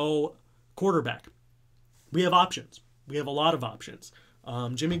 So, quarterback. We have options. We have a lot of options.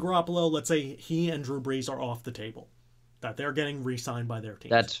 Jimmy Garoppolo, let's say he and Drew Brees are off the table, that they're getting re-signed by their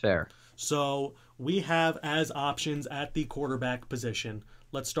teams. That's fair. So we have as options at the quarterback position.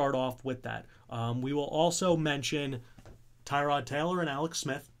 Let's start off with that. We will also mention Tyrod Taylor and Alex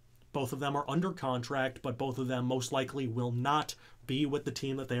Smith. Both of them are under contract, but both of them most likely will not be with the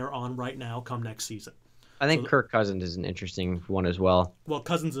team that they are on right now come next season. I think Kirk Cousins is an interesting one as well. Well,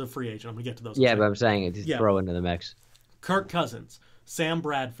 Cousins is a free agent. I'm going to get to those. Yeah, but I'm saying just throw into the mix. Kirk Cousins, Sam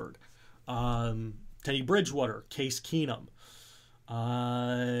Bradford, Teddy Bridgewater, Case Keenum.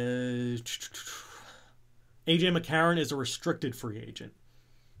 AJ McCarron is a restricted free agent.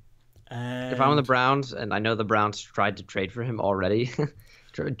 And if I'm the Browns, and I know the Browns tried to trade for him already,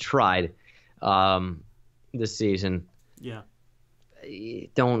 tried this season. Yeah.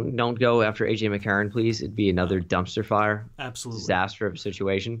 Don't go after AJ McCarron, please. It'd be another dumpster fire. Absolutely. Disaster of a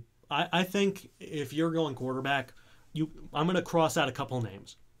situation. I think if you're going quarterback, I'm going to cross out a couple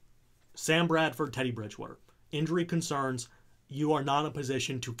names. Sam Bradford, Teddy Bridgewater. Injury concerns, you are not in a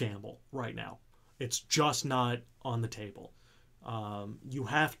position to gamble right now. It's just not on the table. You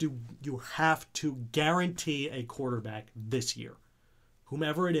have to guarantee a quarterback this year.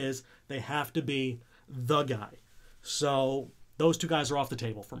 Whomever it is, they have to be the guy. So those two guys are off the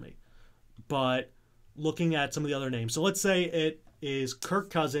table for me. But looking at some of the other names. So let's say it is Kirk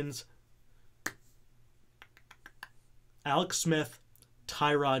Cousins, Alex Smith,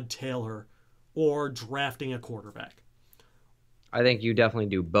 Tyrod Taylor, or drafting a quarterback. I think you definitely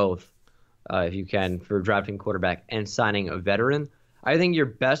do both if you can for drafting quarterback and signing a veteran. I think your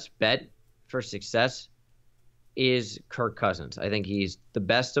best bet for success is Kirk Cousins. I think he's the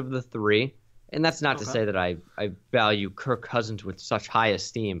best of the three. And that's not to say that I value Kirk Cousins with such high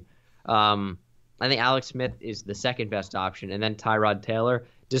esteem. I think Alex Smith is the second best option, and then Tyrod Taylor.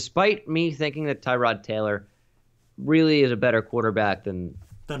 Despite me thinking that Tyrod Taylor really is a better quarterback than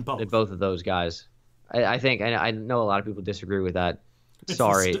both of those guys. I think, and I know a lot of people disagree with that. It's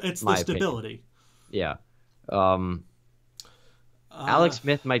the stability. Opinion. Yeah. Alex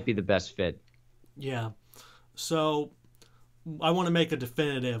Smith might be the best fit. Yeah. So I want to make a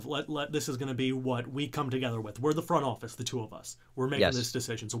definitive. This is going to be what we come together with. We're the front office, the two of us. We're making this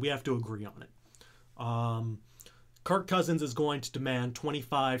decision, so we have to agree on it. Kirk Cousins is going to demand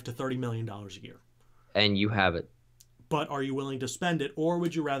 $25 to $30 million a year. And you have it. But are you willing to spend it, or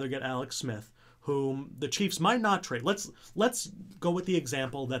would you rather get Alex Smith, whom the Chiefs might not trade? Let's go with the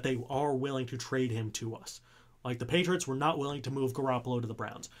example that they are willing to trade him to us. Like the Patriots were not willing to move Garoppolo to the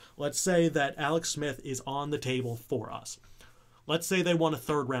Browns. Let's say that Alex Smith is on the table for us. Let's say they want a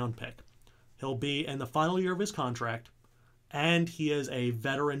third-round pick. He'll be in the final year of his contract, and he is a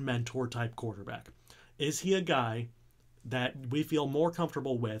veteran mentor-type quarterback. Is he a guy that we feel more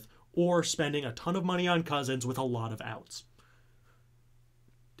comfortable with, or spending a ton of money on Cousins with a lot of outs?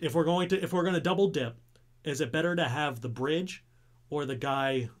 If we're going to double dip, is it better to have the bridge or the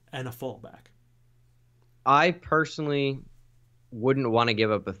guy and a fullback? I personally wouldn't want to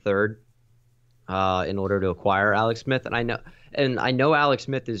give up a third in order to acquire Alex Smith, and I know Alex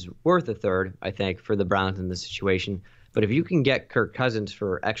Smith is worth a third, I think, for the Browns in this situation. But if you can get Kirk Cousins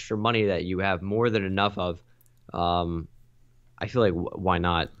for extra money that you have more than enough of, I feel like why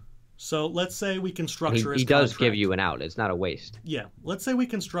not? So let's say we can structure his contract. He does give you an out. It's not a waste. Yeah. Let's say we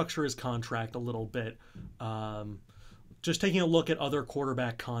can structure his contract a little bit. Just taking a look at other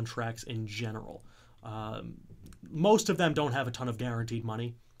quarterback contracts in general. Most of them don't have a ton of guaranteed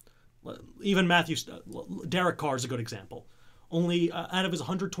money. Even Derek Carr is a good example. Only out of his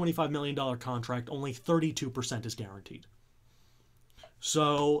 $125 million contract, only 32% is guaranteed.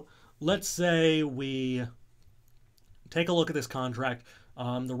 So let's say we take a look at this contract.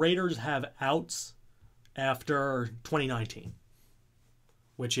 The Raiders have outs after 2019,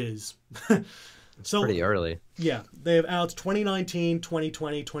 which is so pretty early. Yeah, they have outs 2019,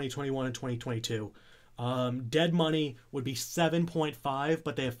 2020, 2021, and 2022. Dead money would be 7.5,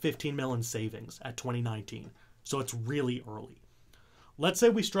 but they have 15 million in savings at 2019. So it's really early. Let's say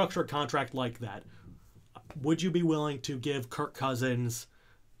we structure a contract like that. Would you be willing to give Kirk Cousins,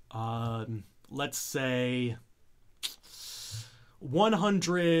 let's say,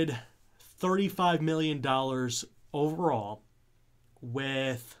 $135 million overall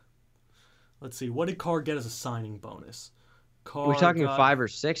with, let's see, what did Carr get as a signing bonus? We're talking 5 or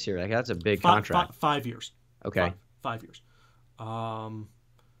 6 here. Like, that's a big contract. 5 years. Okay. 5 years.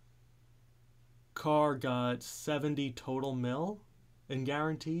 Carr got 70 total mil in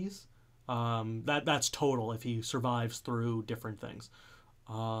guarantees. That's total if he survives through different things.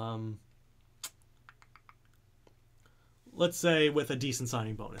 Let's say with a decent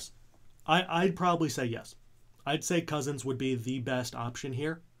signing bonus. I'd probably say yes. I'd say Cousins would be the best option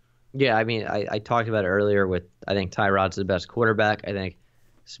here. Yeah, I mean, I talked about it earlier with I think Tyrod's the best quarterback. I think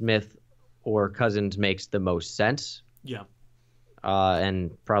Smith or Cousins makes the most sense. Yeah.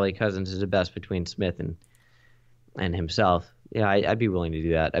 And probably Cousins is the best between Smith and himself. Yeah, I'd be willing to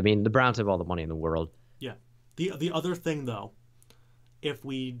do that. I mean, the Browns have all the money in the world. Yeah. The other thing, though, if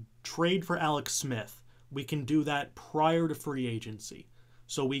we trade for Alex Smith, we can do that prior to free agency.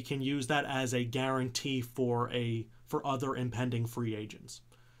 So we can use that as a guarantee for other impending free agents.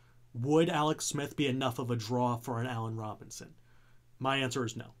 Would Alex Smith be enough of a draw for an Allen Robinson? My answer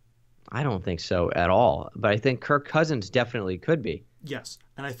is no. I don't think so at all. But I think Kirk Cousins definitely could be. Yes,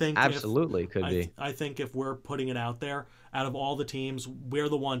 and I think Absolutely could be. I think if we're putting it out there, out of all the teams, we're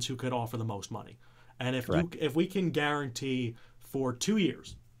the ones who could offer the most money. And if we can guarantee for 2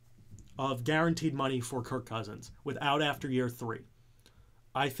 years of guaranteed money for Kirk Cousins without after year 3,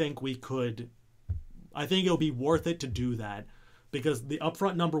 I think it'll be worth it to do that because the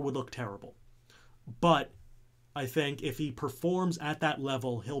upfront number would look terrible. But I think if he performs at that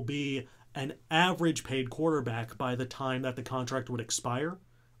level, he'll be an average paid quarterback by the time that the contract would expire,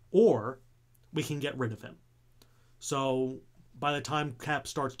 or we can get rid of him. So by the time cap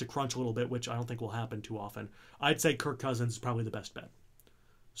starts to crunch a little bit, which I don't think will happen too often, I'd say Kirk Cousins is probably the best bet.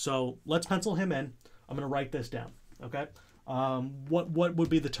 So let's pencil him in. I'm going to write this down, okay? What would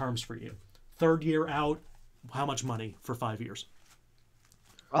be the terms for you? 3rd year out, how much money for 5 years?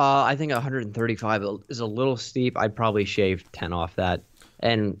 I think 135 is a little steep. I'd probably shave 10 off that.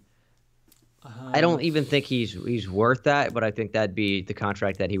 And I don't even think he's worth that, but I think that'd be the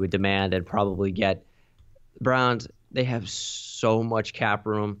contract that he would demand and probably get. Browns, they have so much cap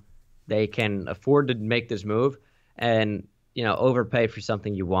room. They can afford to make this move and, overpay for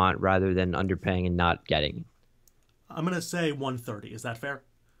something you want rather than underpaying and not getting. I'm going to say 130. Is that fair?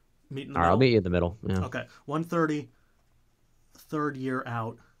 Meet in the All right, middle? I'll meet you in the middle. Yeah. Okay, 130, 3rd year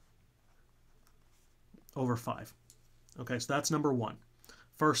out, over 5. Okay, so that's number 1.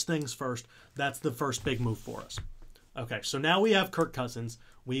 First things first, that's the first big move for us. Okay, so now we have Kirk Cousins.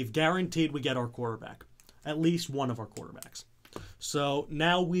 We've guaranteed we get our quarterback, at least one of our quarterbacks. So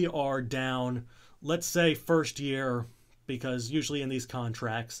now we are down, let's say first year, because usually in these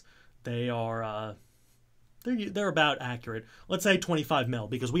contracts, they are they're about accurate. Let's say 25 mil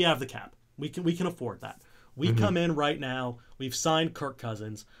because we have the cap. We can afford that. We come in right now. We've signed Kirk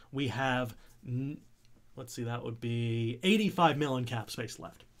Cousins. We have, let's see, that would be 85 mil in cap space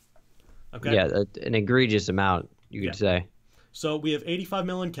left. Okay. Yeah, an egregious amount, you could say. So we have 85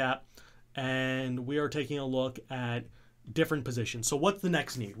 mil in cap, and we are taking a look at different positions. So what's the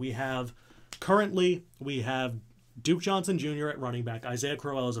next need? Currently we have Duke Johnson Jr. at running back. Isaiah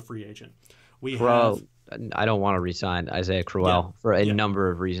Crowell is a free agent. I don't want to re-sign Isaiah Crowell for a number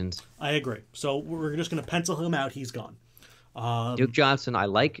of reasons. I agree. So we're just going to pencil him out. He's gone. Duke Johnson, I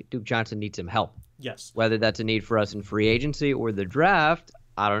like. Duke Johnson needs some help. Yes. Whether that's a need for us in free agency or the draft,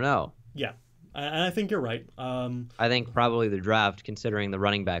 I don't know. Yeah. And I think you're right. I think probably the draft, considering the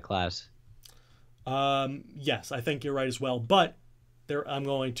running back class. Yes, I think you're right as well. But I'm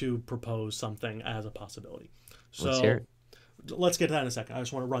going to propose something as a possibility. So Let's hear it. Let's get to that in a second. I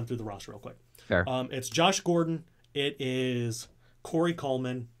just want to run through the roster real quick. Fair. It's Josh Gordon. It is Corey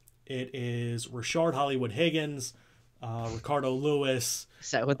Coleman. It is Rashard Hollywood Higgins, Ricardo Lewis.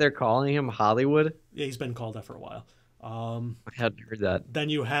 Is that what they're calling him, Hollywood? Yeah, he's been called that for a while. I hadn't heard that. Then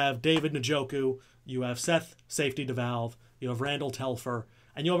you have David Njoku. You have Seth Safety DeValve. You have Randall Telfer.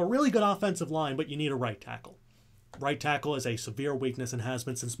 And you have a really good offensive line, but you need a right tackle. Right tackle is a severe weakness and has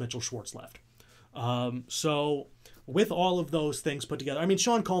been since Mitchell Schwartz left. So with all of those things put together, I mean,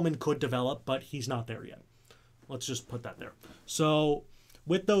 Sean Coleman could develop, but he's not there yet. Let's just put that there. So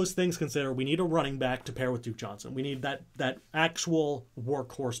with those things considered, we need a running back to pair with Duke Johnson. We need that actual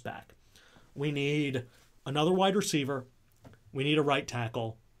workhorse back. We need another wide receiver. We need a right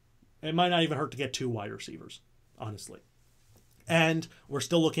tackle. It might not even hurt to get 2 wide receivers, honestly. And we're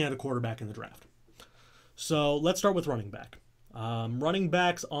still looking at a quarterback in the draft. So let's start with running back. Running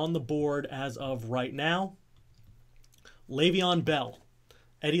backs on the board as of right now: Le'Veon Bell,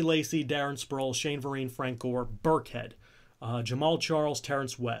 Eddie Lacy, Darren Sproles, Shane Vereen, Frank Gore, Burkhead, Jamal Charles,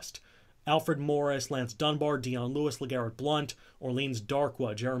 Terrence West, Alfred Morris, Lance Dunbar, Dion Lewis, LeGarrette Blount, Orleans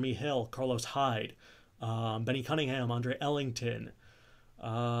Darkwa, Jeremy Hill, Carlos Hyde, Benny Cunningham, Andre Ellington,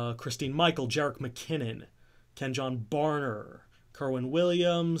 Christine Michael, Jerick McKinnon, Kenjon Barner, Kerwin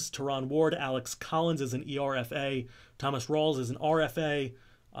Williams, Teron Ward, Alex Collins is an ERFA, Thomas Rawls is an RFA,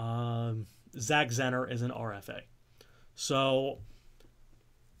 Zach Zenner is an RFA. So,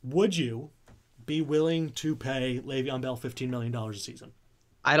 would you be willing to pay Le'Veon Bell $15 million a season?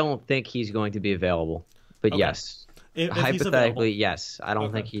 I don't think he's going to be available, but yes. If hypothetically, yes. I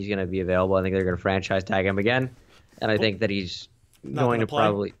don't think he's going to be available. I think they're going to franchise tag him again, and I think that he's going to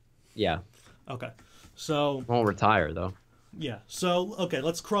probably, Okay, so won't retire though. Yeah. So okay,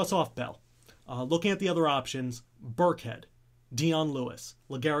 let's cross off Bell. Looking at the other options: Burkhead, Dion Lewis,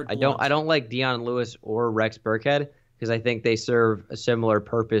 LeGarrette Blount. I don't like Dion Lewis or Rex Burkhead because I think they serve a similar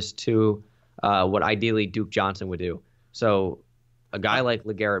purpose to what ideally Duke Johnson would do. So a guy like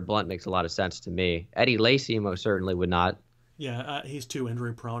LeGarrette Blount makes a lot of sense to me. Eddie Lacy most certainly would not. Yeah, he's too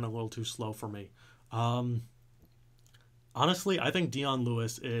injury prone, a little too slow for me. Honestly, I think Dion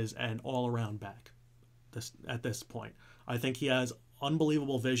Lewis is an all-around back at this point. I think he has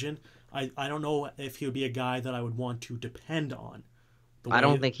unbelievable vision. I don't know if he would be a guy that I would want to depend on. I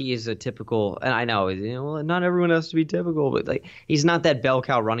don't think he is a typical, and I know, not everyone has to be typical, but like he's not that bell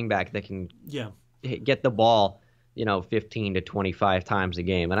cow running back that can get the ball, 15 to 25 times a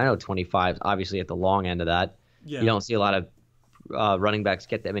game. And I know 25 obviously at the long end of that. Yeah. You don't see a lot of running backs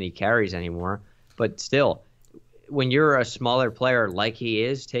get that many carries anymore. But still, when you're a smaller player like he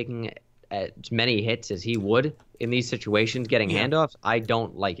is, taking as many hits as he would in these situations, getting handoffs, I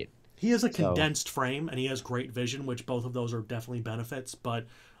don't like it. He has a condensed frame, and he has great vision, which both of those are definitely benefits. But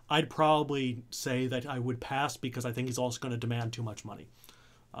I'd probably say that I would pass because I think he's also going to demand too much money.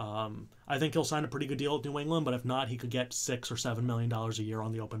 I think he'll sign a pretty good deal at New England, but if not, he could get $6 or $7 million a year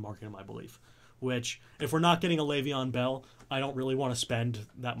on the open market, in my belief. Which, if we're not getting a Le'Veon Bell, I don't really want to spend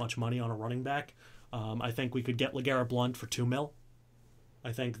that much money on a running back. I think we could get LeGarrette Blount for $2 million.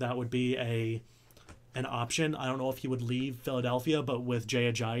 I think that would be an option. I don't know if he would leave Philadelphia, but with Jay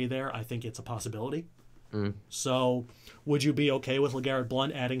Ajayi there, I think it's a possibility. So, would you be okay with LeGarrette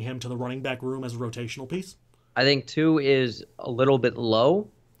Blount adding him to the running back room as a rotational piece? I think 2 is a little bit low.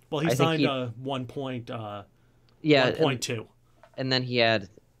 Well, he signed a 1.2. And then he had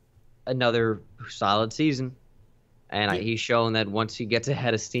another solid season. And he's shown that once he gets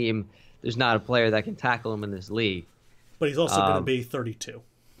ahead of steam, there's not a player that can tackle him in this league. But he's also going to be 32.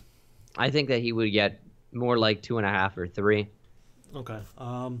 I think that he would get more like 2.5 or 3. Okay.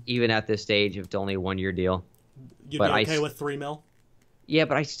 Even at this stage, if it's only a 1-year deal. You'd be okay with $3 million? Yeah,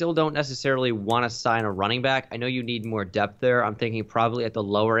 but I still don't necessarily want to sign a running back. I know you need more depth there. I'm thinking probably at the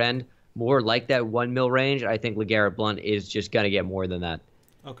lower end, more like that $1 million range. I think LeGarrette Blount is just going to get more than that.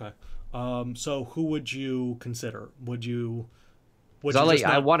 Okay. So who would you consider? I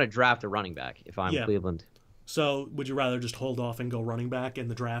want to draft a running back if I'm Cleveland. So would you rather just hold off and go running back in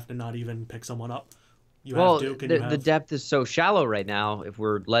the draft and not even pick someone up? The depth is so shallow right now if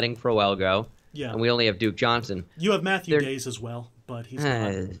we're letting Crowell go. Yeah. And we only have Duke Johnson. You have Matthew Days as well, but he's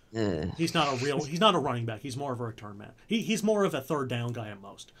not he's not a running back. He's more of a return man. He's more of a third down guy at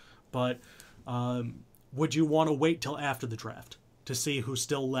most. But would you want to wait till after the draft to see who's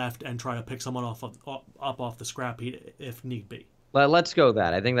still left and try to pick someone up off the scrap heap if need be? Let's go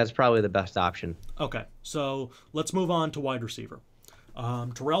that. I think that's probably the best option. Okay, so let's move on to wide receiver.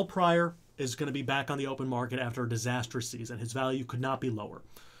 Terrell Pryor is going to be back on the open market after a disastrous season. His value could not be lower.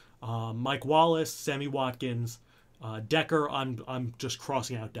 Mike Wallace, Sammy Watkins, Decker. I'm just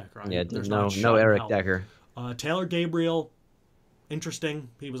crossing out Decker. There's no Eric Decker. Taylor Gabriel, interesting.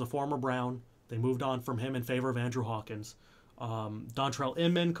 He was a former Brown. They moved on from him in favor of Andrew Hawkins. Dontrell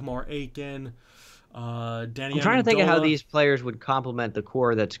Inman, Kamar Aiken, Danny. I'm trying to think of how these players would complement the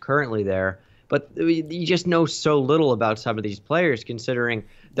core that's currently there, but you just know so little about some of these players, considering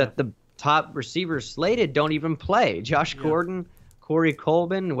that the top receivers slated don't even play. Josh Gordon, Corey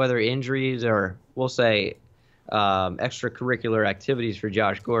Colvin, whether injuries or we'll say extracurricular activities for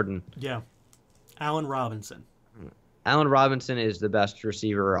Josh Gordon. Yeah, Allen Robinson. Allen Robinson is the best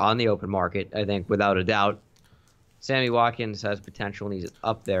receiver on the open market, I think, without a doubt. Sammy Watkins has potential, and he's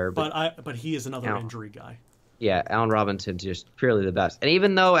up there. But he is another injury guy. Yeah, Allen Robinson's just purely the best. And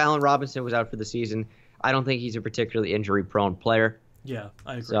even though Allen Robinson was out for the season, I don't think he's a particularly injury-prone player. Yeah,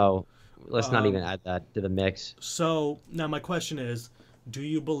 I agree. So let's not even add that to the mix. So now my question is, do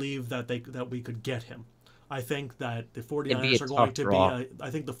you believe that we could get him? I think that the 49ers are going to be.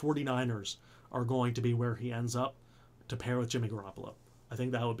 I think the 49ers are going to be where he ends up to pair with Jimmy Garoppolo. I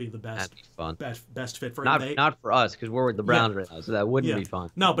think that would be the best. That'd be fun. Best fit for him. Not for us because we're with the Browns right now, so that wouldn't be fun.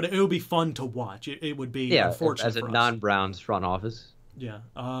 No, but it would be fun to watch. It would be unfortunate as a non-Browns front office. Yeah.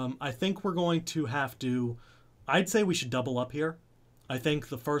 I think we're going to have to. I'd say we should double up here. I think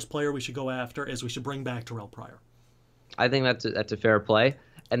the first player we should go after is we should bring back Terrell Pryor. I think that's a fair play.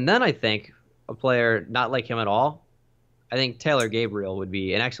 And then I think a player not like him at all. I think Taylor Gabriel would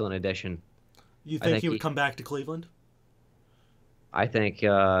be an excellent addition. You think he would come back to Cleveland? I think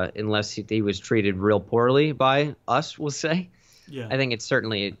unless he was treated real poorly by us, we'll say. Yeah. I think it's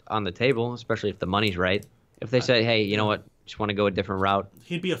certainly on the table, especially if the money's right. If they say, hey, you know what, just want to go a different route.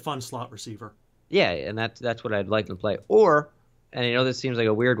 He'd be a fun slot receiver. Yeah, and that's what I'd like him to play. Or, and I know this seems like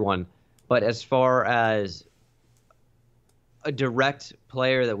a weird one, but as far as a direct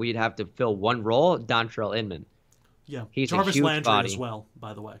player that we'd have to fill one role, Dontrell Inman. Yeah, he's Jarvis a huge Landry body as well,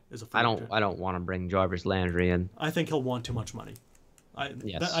 by the way, is a I don't want to bring Jarvis Landry in. I think he'll want too much money. I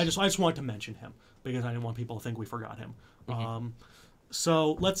just wanted to mention him because I didn't want people to think we forgot him. Mm-hmm.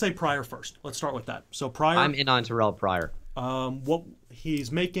 So let's say Pryor first. Let's start with that. So Pryor, I'm in on Terrell Pryor. What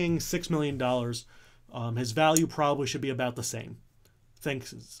he's making $6 million. His value probably should be about the same. I think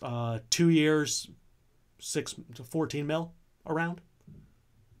 2 years, 6 to 14 mil around.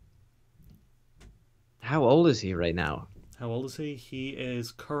 How old is he right now? How old is he? He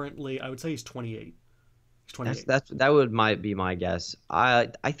is currently, I would say he's 28. He's 28. Might be my guess. I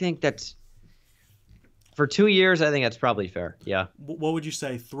think that's for 2 years. I think that's probably fair. Yeah. What would you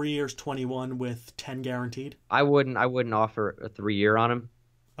say? 3 years, 21 with 10 guaranteed. I wouldn't offer a 3 year on him,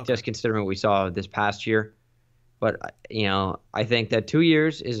 just considering what we saw this past year. But I think that 2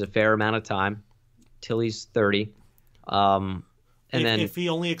 years is a fair amount of time till he's 30. And then if he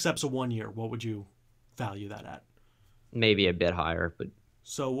only accepts a 1 year, what would you value that at? Maybe a bit higher, but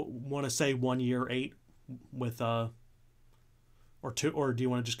so want to say 1 year 8 with or two, or do you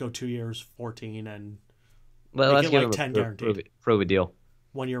want to just go 2 years 14 and let's give him 10 guaranteed? Prove a deal.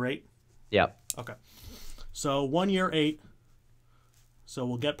 1 year 8. Yeah. Okay. So 1 year 8. So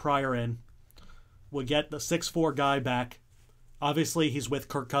we'll get Pryor in. We'll get the 6'4" guy back. Obviously, he's with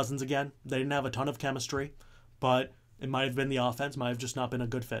Kirk Cousins again. They didn't have a ton of chemistry, but it might have been the offense. Might have just not been a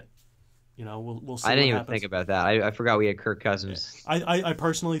good fit. We'll see. I didn't even think about that. I forgot we had Kirk Cousins. Yeah. I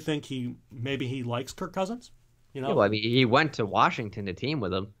personally think he likes Kirk Cousins. Yeah, well, I mean, he went to Washington to team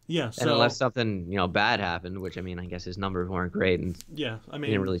with him. Yeah. And unless something bad happened, which I guess his numbers weren't great, and he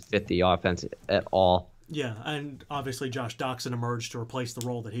didn't really fit the offense at all. Yeah, and obviously Josh Doxson emerged to replace the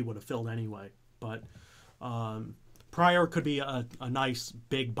role that he would have filled anyway. But Pryor could be a nice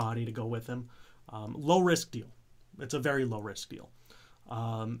big body to go with him. Low risk deal. It's a very low risk deal.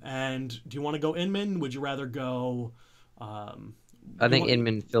 And do you want to go Inman? Would you rather go? I think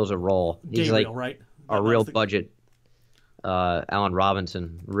Inman fills a role. He's Gabriel, like right? A real budget. Allen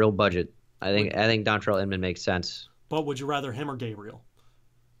Robinson, real budget. I think Dontrell Inman makes sense. But would you rather him or Gabriel?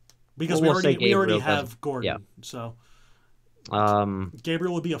 Because we already have Gordon. Yeah. So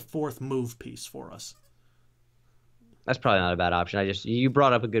Gabriel would be a fourth move piece for us. That's probably not a bad option. You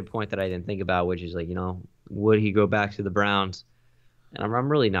brought up a good point that I didn't think about, which is would he go back to the Browns? And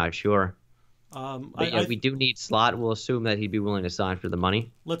I'm really not sure. But we do need slot. We'll assume that he'd be willing to sign for the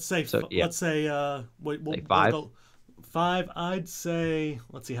money. Let's say let's say we'll 5. We'll go 5. I'd say.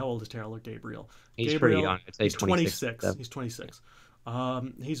 Let's see, how old is Taylor Gabriel? He's pretty young. I'd say he's 26. He's 26.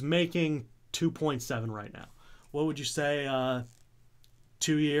 He's making 2.7 right now. What would you say?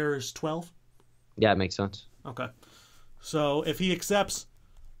 2 years, 12. Yeah, it makes sense. Okay. So if he accepts,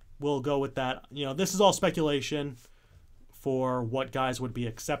 we'll go with that. This is all speculation for what guys would be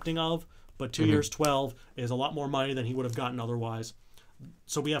accepting of, but 2 years, 12 is a lot more money than he would have gotten otherwise.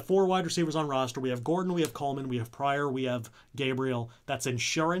 So we have 4 wide receivers on roster. We have Gordon, we have Coleman, we have Pryor, we have Gabriel. That's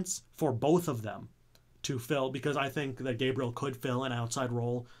insurance for both of them to fill, because I think that Gabriel could fill an outside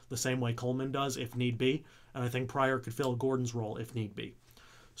role the same way Coleman does if need be, and I think Pryor could fill Gordon's role if need be.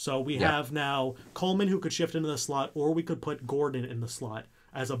 So we have now Coleman, who could shift into the slot, or we could put Gordon in the slot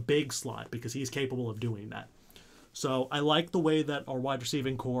as a big slot because he's capable of doing that. So I like the way that our wide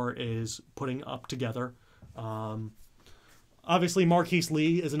receiving core is putting up together. Obviously, Marquise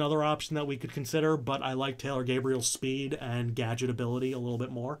Lee is another option that we could consider, but I like Taylor Gabriel's speed and gadget ability a little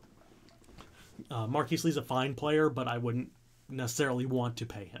bit more. Marquise Lee's a fine player, but I wouldn't necessarily want to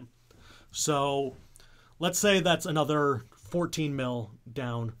pay him. So let's say that's another 14 mil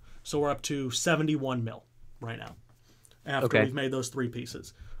down. So we're up to 71 mil right now after we've made those 3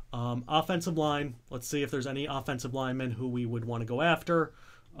 pieces. Offensive line, let's see if there's any offensive linemen who we would want to go after.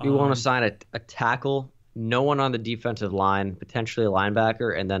 We want to sign a tackle, no one on the defensive line, potentially a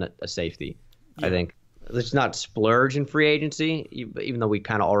linebacker, and then a safety. Yeah. I think let's not splurge in free agency, even though we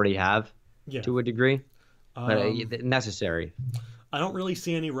kind of already have to a degree, but necessary. I don't really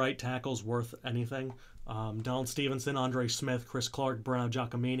see any right tackles worth anything. Donald Stevenson, Andre Smith, Chris Clark, Bruno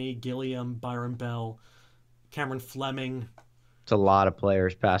Giacomini, Gilliam, Byron Bell, Cameron Fleming. It's a lot of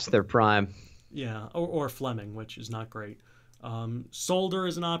players past their prime. Yeah, or Fleming, which is not great. Solder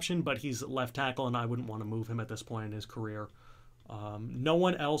is an option, but he's left tackle, and I wouldn't want to move him at this point in his career. No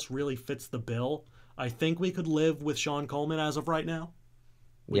one else really fits the bill. I think we could live with Sean Coleman as of right now.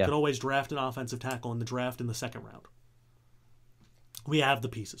 We Yeah. could always draft an offensive tackle in the draft in the second round. We have the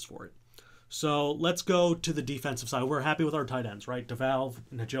pieces for it. So let's go to the defensive side. We're happy with our tight ends, right? DeValve,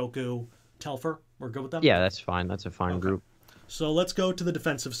 Njoku, Telfer. We're good with them? Yeah, that's fine. That's a fine group. So let's go to the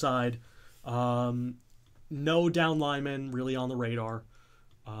defensive side. No down linemen really on the radar.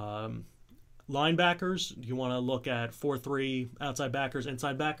 Linebackers, do you want to look at 4-3 outside backers,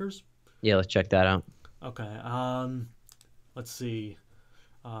 inside backers? Yeah, let's check that out. Okay. Let's see.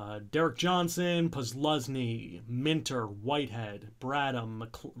 Derek Johnson, Posluszny, Minter, Whitehead, Bradham,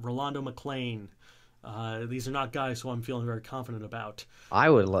 Rolando McClain. These are not guys who I'm feeling very confident about. I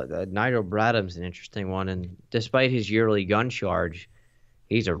would Nigel Bradham's an interesting one, and despite his yearly gun charge,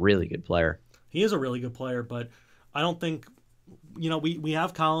 he's a really good player. He is a really good player, but I don't think we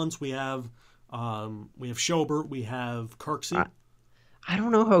have Collins, we have Schobert, we have Kirksey. I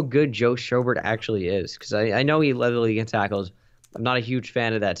don't know how good Joe Schobert actually is, because I know he led the league in tackles. I'm not a huge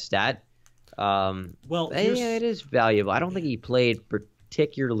fan of that stat. It is valuable. I don't think he played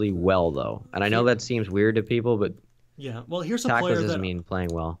particularly well, though. And I know that seems weird to people, but yeah. Well, here's a tackles player doesn't mean playing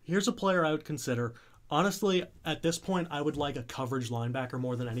well. Here's a player I would consider. Honestly, at this point, I would like a coverage linebacker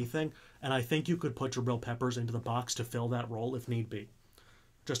more than anything, and I think you could put Jabril Peppers into the box to fill that role if need be.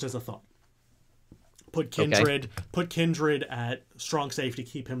 Just as a thought. Put Kindred at strong safety,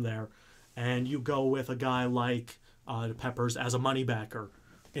 keep him there, and you go with a guy like Peppers as a money backer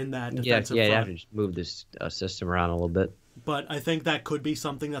in that defensive front. You have to just move this system around a little bit. But I think that could be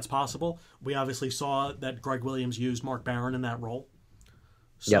something that's possible. We obviously saw that Greg Williams used Mark Barron in that role.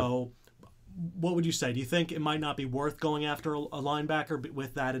 So what would you say? Do you think it might not be worth going after a linebacker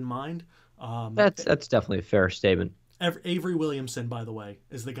with that in mind? That's definitely a fair statement. Avery Williamson, by the way,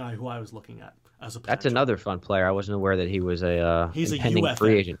 is the guy who I was looking at as a potential. That's another fun player. I wasn't aware that he was he's impending a UFA.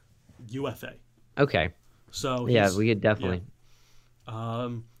 free agent. UFA. Okay. So we could definitely. Yeah.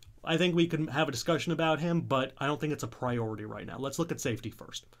 I think we could have a discussion about him, but I don't think it's a priority right now. Let's look at safety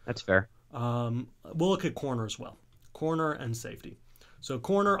first. That's fair. We'll look at corner as well. Corner and safety. So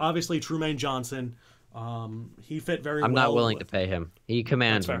corner, obviously, Trumaine Johnson. He fit very well. I'm not willing to pay him. He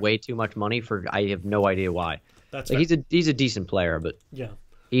commands way too much money for I have no idea why. That's he's a decent player, but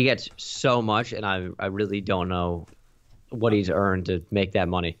he gets so much, and I really don't know what he's earned to make that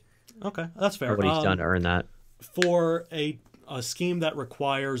money. Okay, that's fair. Or what he's done to earn that. For a scheme that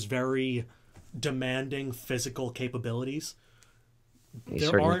requires very demanding physical capabilities, he's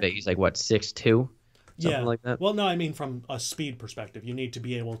certainly he's like what 6'2", something like that. Well, no, I mean from a speed perspective, you need to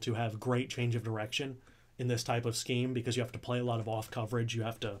be able to have great change of direction in this type of scheme because you have to play a lot of off coverage. You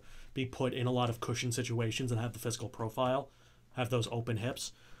have to be put in a lot of cushion situations and have the physical profile, have those open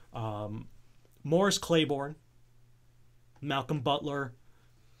hips. Morris Claiborne, Malcolm Butler,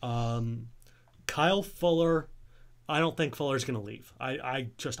 Kyle Fuller. I don't think Fuller's going to leave. I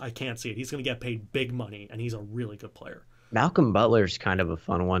can't see it. He's going to get paid big money, and he's a really good player. Malcolm Butler's kind of a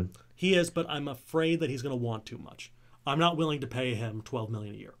fun one. He is, but I'm afraid that he's going to want too much. I'm not willing to pay him $12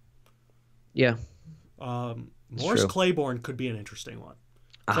 million a year. Yeah. Morris Claiborne could be an interesting one.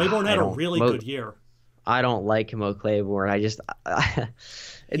 Claiborne had a really good year. I don't like Mo Claiborne.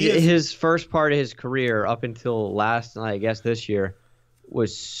 His first part of his career up until last, and I guess this year,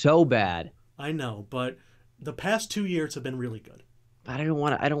 was so bad. I know, but the past 2 years have been really good. I don't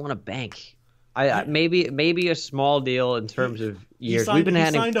want to bank. Maybe a small deal in terms of years. He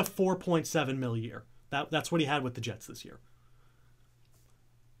signed a $4.7 million a year. That's what he had with the Jets this year.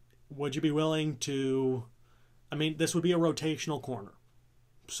 Would you be willing to? I mean, this would be a rotational corner,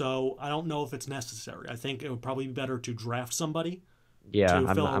 so I don't know if it's necessary. I think it would probably be better to draft somebody. Yeah,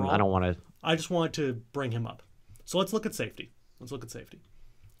 I don't want to. I just wanted to bring him up. So let's look at safety.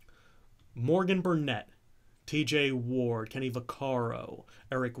 Morgan Burnett, T.J. Ward, Kenny Vaccaro,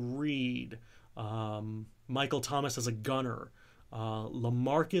 Eric Reed, Michael Thomas as a gunner,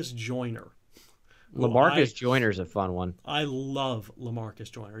 LaMarcus Joyner. LaMarcus Joyner's a fun one. I love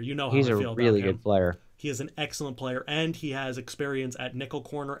LaMarcus Joyner. You know how he's I feel about him. He's a really good player. He is an excellent player, and he has experience at nickel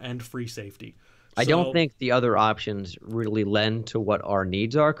corner and free safety. I don't think the other options really lend to what our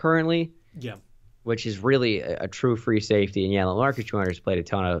needs are currently. Yeah. Which is really a true free safety. And LaMarcus Joyner's played a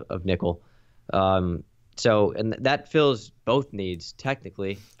ton of nickel. And that fills both needs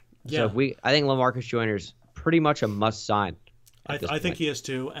technically. Yeah. So I think LaMarcus Joyner's pretty much a must sign. I think he is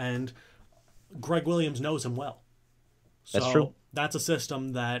too, and Greg Williams knows him well. That's true. That's a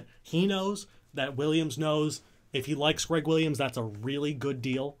system that he knows, that Williams knows, If he likes Greg Williams, that's a really good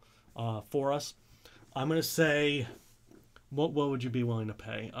deal for us. I'm going to say, what would you be willing to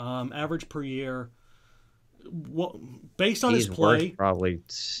pay? Average per year, based on his play. Worth probably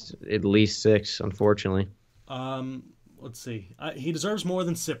at least 6, unfortunately. Let's see. He deserves more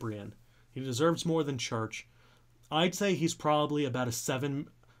than Cyprian. He deserves more than Church. I'd say he's probably about a 7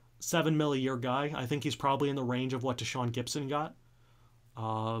 mil a year guy. I think he's probably in the range of what Deshaun Gibson got.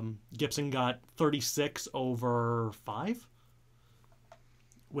 Gibson got 36 over 5,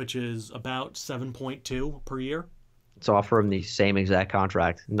 which is about 7.2 per year. Let's offer him the same exact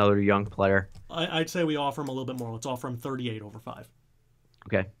contract. Another young player. I'd say we offer him a little bit more. Let's offer him 38 over 5.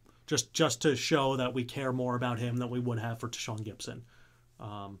 Okay. Just to show that we care more about him than we would have for Deshaun Gibson.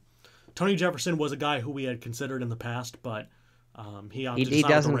 Tony Jefferson was a guy who we had considered in the past, but he opted to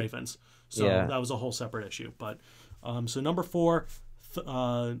sign with the Ravens. So that was a whole separate issue. But so number 4,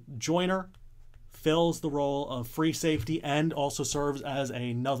 Joyner fills the role of free safety and also serves as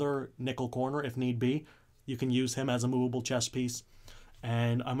another nickel corner if need be. You can use him as a movable chess piece.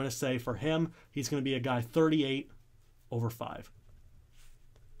 And I'm going to say for him, he's going to be a guy 38 over 5.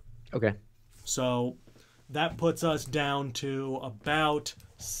 Okay. So that puts us down to about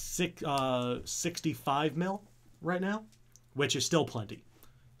 65 mil right now, which is still plenty.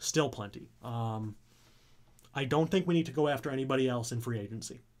 Still plenty. I don't think we need to go after anybody else in free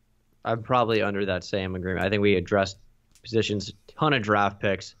agency. I'm probably under that same agreement. I think we addressed positions, ton of draft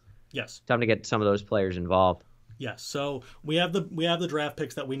picks. Yes. Time to get some of those players involved. Yes. So we have the draft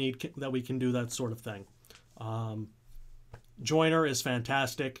picks that we need, that we can do that sort of thing. Joyner is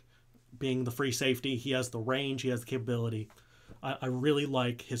fantastic, being the free safety. He has the range. He has the capability. I really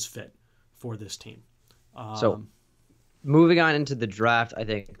like his fit for this team. So moving on into the draft, I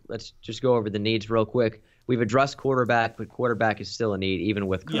think let's just go over the needs real quick. We've addressed quarterback, but quarterback is still a need, even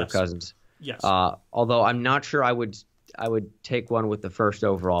with Kirk Cousins. Yes. Although I'm not sure I would take one with the first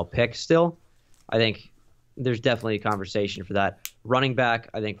overall pick still. I think there's definitely a conversation for that. Running back,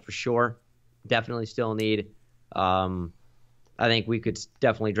 I think for sure, definitely still a need. I think we could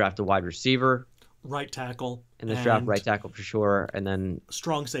definitely draft a wide receiver. Right tackle. In this draft, right tackle for sure. And then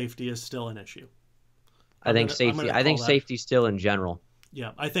strong safety is still an issue. I think safety still in general.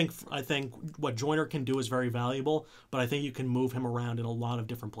 Yeah, I think what Joyner can do is very valuable, but I think you can move him around in a lot of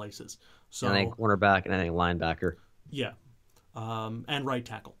different places. So I think cornerback and I think linebacker. Yeah, and right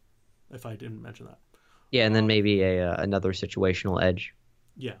tackle, if I didn't mention that. Yeah, and then maybe another situational edge.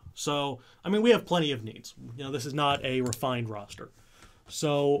 Yeah, so I mean we have plenty of needs. You know, this is not a refined roster.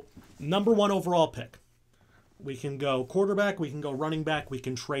 So number 1 overall pick, we can go quarterback, we can go running back, we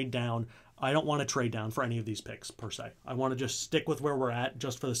can trade down. I don't want to trade down for any of these picks, per se. I want to just stick with where we're at,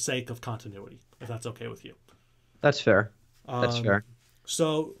 just for the sake of continuity, if that's okay with you. That's fair. That's fair.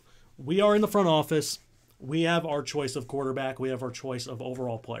 So we are in the front office. We have our choice of quarterback. We have our choice of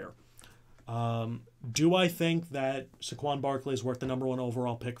overall player. Do I think that Saquon Barkley is worth the number 1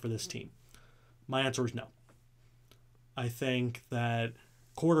 overall pick for this team? My answer is no. I think that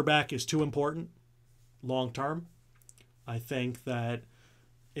quarterback is too important long term. I think that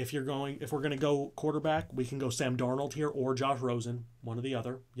if we're going to go quarterback, we can go Sam Darnold here or Josh Rosen, one or the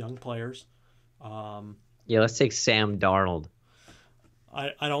other, young players. Yeah, let's take Sam Darnold.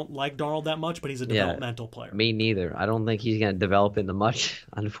 I don't like Darnold that much, but he's a developmental player. Me neither. I don't think he's going to develop into much,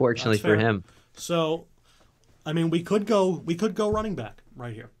 unfortunately for him. So, I mean, we could go running back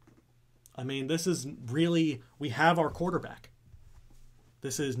right here. I mean, this is really, we have our quarterback.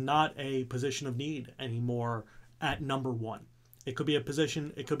 This is not a position of need anymore at number 1. It could be a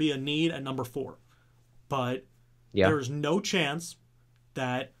position, it could be a need at number 4. But there's no chance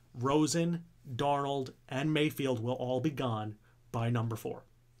that Rosen, Darnold, and Mayfield will all be gone by number 4.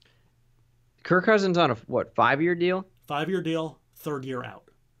 Kirk Cousins on a, 5-year deal? 5-year deal, 3rd year out.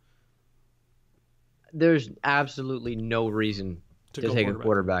 There's absolutely no reason to take a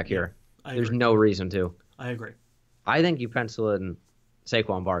quarterback here. There's no reason to. I agree. I think you pencil in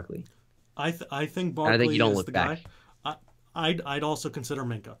Saquon Barkley. I think Barkley I think you don't is look the back. guy. I'd also consider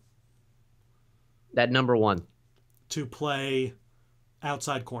Minka. That number 1. To play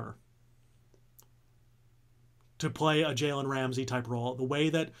outside corner. To play a Jalen Ramsey type role. The way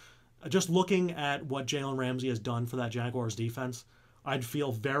that, just looking at what Jalen Ramsey has done for that Jaguars defense, I'd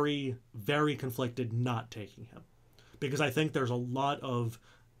feel very, very conflicted not taking him. Because I think there's a lot of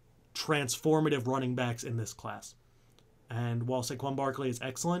transformative running backs in this class. And while Saquon Barkley is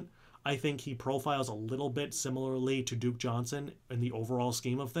excellent, I think he profiles a little bit similarly to Duke Johnson in the overall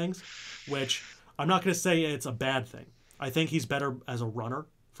scheme of things, which I'm not going to say it's a bad thing. I think he's better as a runner,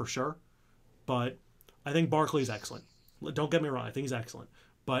 for sure. But I think Barkley's excellent. Don't get me wrong, I think he's excellent.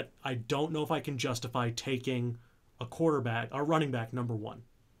 but I don't know if I can justify taking a running back number 1.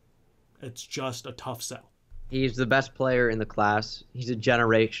 It's just a tough sell. He's the best player in the class. He's a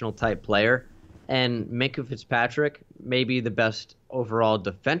generational type player. And Minkah Fitzpatrick may be the best overall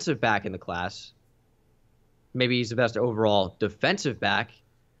defensive back in the class. Maybe he's the best overall defensive back.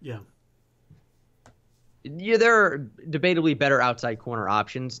 Yeah. Yeah, there are debatably better outside corner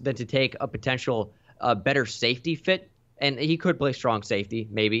options than to take a potential better safety fit. And he could play strong safety,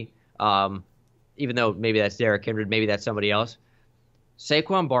 maybe. Even though maybe that's Derrick Kindred, maybe that's somebody else.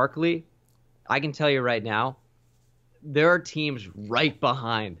 Saquon Barkley, I can tell you right now, there are teams right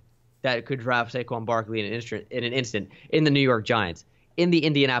behind that could draft Saquon Barkley in an instant in the New York Giants, in the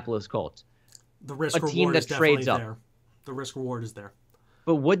Indianapolis Colts. The risk a reward team that is definitely trades up. there. The risk reward is there.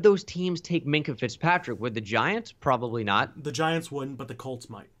 But would those teams take Minkah Fitzpatrick? Would the Giants? Probably not. The Giants wouldn't, but the Colts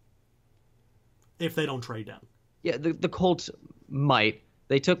might. If they don't trade down. Yeah, the Colts might.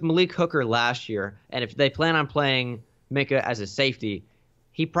 They took Malik Hooker last year, and if they plan on playing Minkah as a safety,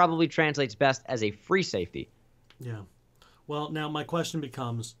 he probably translates best as a free safety. Yeah. Well, now my question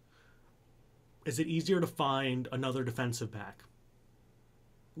becomes, is it easier to find another defensive back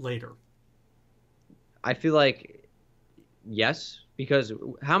later? I feel like yes, because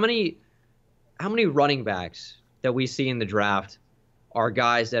how many running backs that we see in the draft are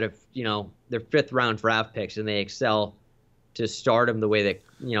guys that have, they're 5th round draft picks and they excel to stardom the way that,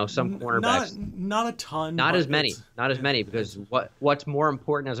 some cornerbacks. Not a ton. Not as many. Not as many, because what's more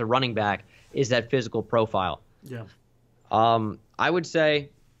important as a running back is that physical profile. Yeah. I would say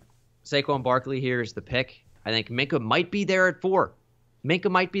Saquon Barkley here is the pick. I think Minkah might be there at 4.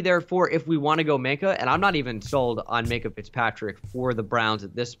 Minkah might be there at 4 if we want to go Minkah, and I'm not even sold on Minkah Fitzpatrick for the Browns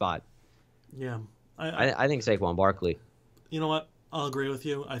at this spot. Yeah. I think Saquon Barkley. You know what? I'll agree with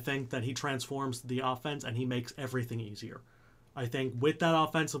you. I think that he transforms the offense and he makes everything easier. I think with that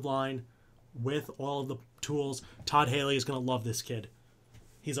offensive line, with all of the tools, Todd Haley is going to love this kid.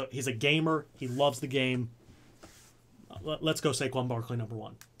 He's a gamer. He loves the game. Let's go Saquon Barkley number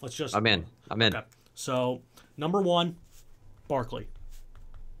 1. I'm in. Okay. So, number 1, Barkley.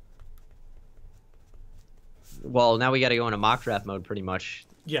 Well, now we got to go into mock draft mode pretty much.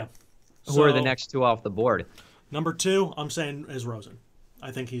 Yeah. Who are the next 2 off the board? Number 2, I'm saying, is Rosen.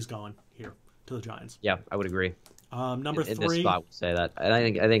 I think he's going here to the Giants. Yeah, I would agree. Number 3. In this spot, we'll say that. And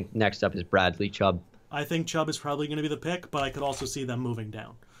I think next up is Bradley Chubb. I think Chubb is probably going to be the pick, but I could also see them moving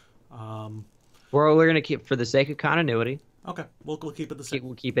down. We're going to keep, for the sake of continuity. Okay, we'll keep it the same.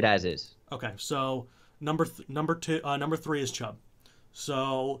 We'll keep it as is. Okay, so number 3 is Chubb.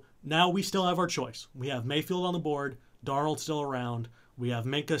 So now we still have our choice. We have Mayfield on the board, Darnold still around, we have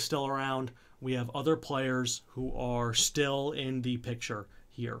Minkah still around, we have other players who are still in the picture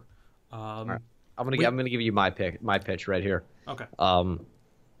here. All right. I'm gonna give you my pitch right here. Okay.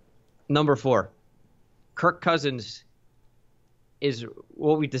 Number 4, Kirk Cousins is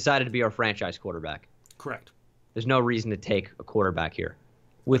what we decided to be our franchise quarterback. Correct. There's no reason to take a quarterback here.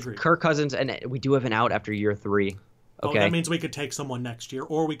 With Agreed. Kirk Cousins, and we do have an out after year 3. Okay. Oh, that means we could take someone next year,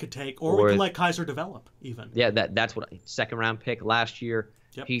 or we could let Kaiser develop even. Yeah, that's what 2nd round pick last year.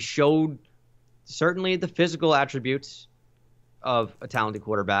 Yep. He showed certainly the physical attributes of a talented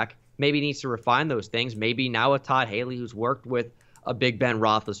quarterback. Maybe he needs to refine those things. Maybe now with Todd Haley, who's worked with a Big Ben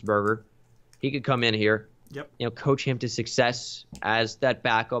Roethlisberger, he could come in here. Yep. Coach him to success as that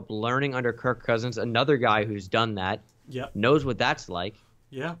backup, learning under Kirk Cousins, another guy who's done that. Yep. Knows what that's like.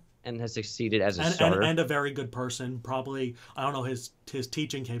 Yeah. And has succeeded as a starter. And a very good person. Probably, I don't know his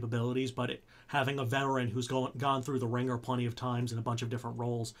teaching capabilities, but having a veteran who's gone through the ringer plenty of times in a bunch of different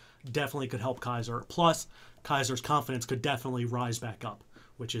roles definitely could help Kaiser. Plus, Kaiser's confidence could definitely rise back up,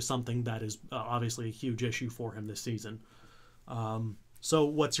 which is something that is obviously a huge issue for him this season. So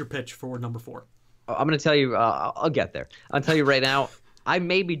what's your pitch for number 4? I'm going to tell you, I'll get there. I'll tell you right now, I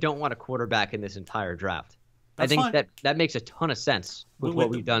maybe don't want a quarterback in this entire draft. That's I think fine. that makes a ton of sense with what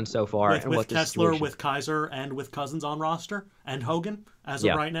we've done so far. With Kessler, with Kaiser, and with Cousins on roster, and Hogan as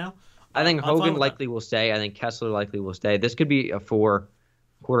of right now. I think Hogan likely will stay. I think Kessler likely will stay. This could be a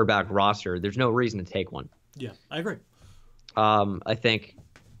 4-quarterback roster. There's no reason to take one. Yeah, I agree. I think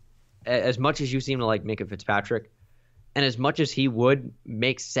as much as you seem to like Minkah Fitzpatrick, and as much as he would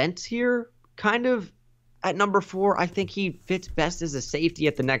make sense here, kind of at number 4, I think he fits best as a safety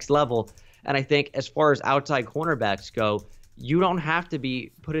at the next level. And I think as far as outside cornerbacks go, you don't have to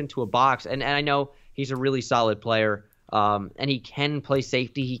be put into a box. And I know he's a really solid player, and he can play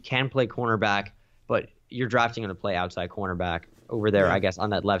safety, he can play cornerback, but you're drafting him to play outside cornerback over there, I guess,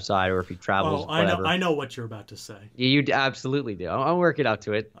 on that left side, or if he travels, whatever. I know what you're about to say. You absolutely do. I'll work it out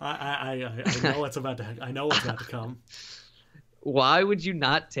to it. I know what's about to. I know what's about to come. Why would you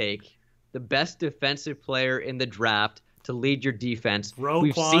not take the best defensive player in the draft to lead your defense?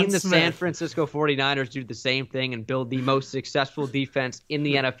 We've seen the San Francisco 49ers do the same thing and build the most successful defense in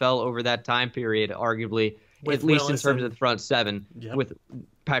the NFL over that time period, arguably, at least in terms of the front seven, with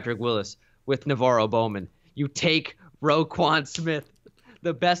Patrick Willis, with Navarro Bowman. You take Roquan Smith,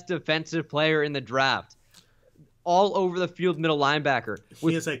 the best defensive player in the draft, all over the field middle linebacker.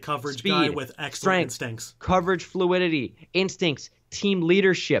 He is a coverage guy with excellent strength, instincts. Coverage fluidity, instincts, team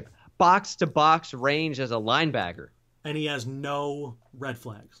leadership, box-to-box range as a linebacker. And he has no red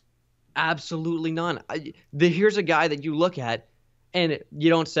flags. Absolutely none. Here's a guy that you look at, and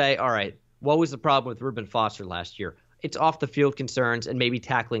you don't say, all right, what was the problem with Reuben Foster last year? It's off-the-field concerns and maybe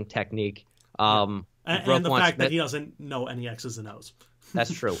tackling technique. And the fact that he doesn't know any X's and O's.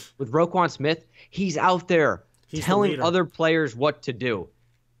 That's true. With Roquan Smith, he's out there telling other players what to do.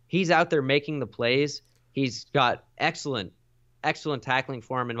 He's out there making the plays. He's got excellent tackling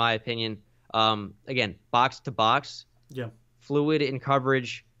for him, in my opinion. Again, box to box, fluid in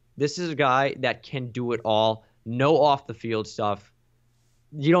coverage. This is a guy that can do it all. No off the field stuff.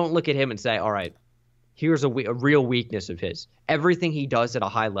 You don't look at him and say, all right, here's a real weakness of his. Everything he does at a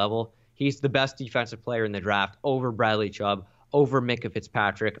high level, he's the best defensive player in the draft over Bradley Chubb, over Minkah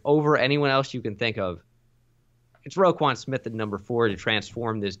Fitzpatrick, over anyone else you can think of. It's Roquan Smith at number 4 to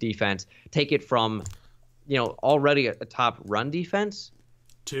transform this defense, take it from, already a top run defense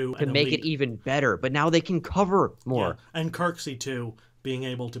to make it even better. But now they can cover more. Yeah. And Kirksey, too, being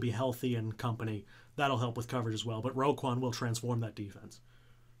able to be healthy and company, that'll help with coverage as well. But Roquan will transform that defense.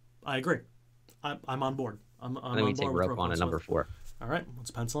 I agree. I'm on board. I'm on board with Roquan at number 4. All right, let's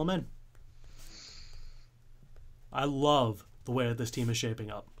pencil him in. I love the way this team is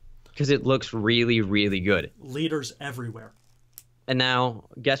shaping up. Because it looks really, really good. Leaders everywhere. And now,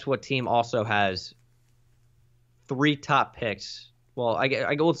 guess what team also has 3 top picks? Well,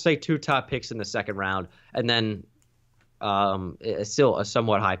 I will say 2 top picks in the second round, and then still a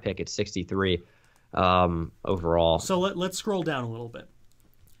somewhat high pick at 63 overall. So let's scroll down a little bit.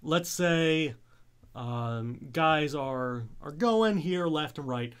 Let's say guys are going here left and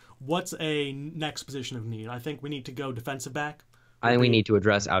right. What's a next position of need? I think we need to go defensive back. I think we need to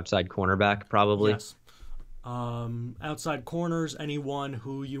address outside cornerback, probably. Yes. Outside corners, anyone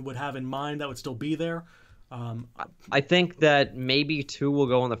who you would have in mind that would still be there? I think that maybe 2 will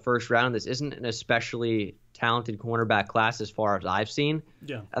go in the first round. This isn't an especially talented cornerback class as far as I've seen.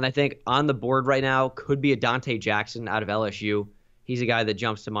 Yeah. And I think on the board right now could be a Dante Jackson out of LSU. He's a guy that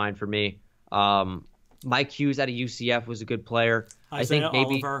jumps to mind for me. Mike Hughes out of UCF was a good player. Isaiah I think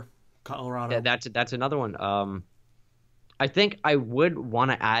maybe Oliver, Colorado. That's another one. I think I would want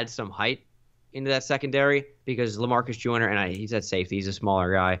to add some height into that secondary because LaMarcus Joyner, and he's at safety. He's a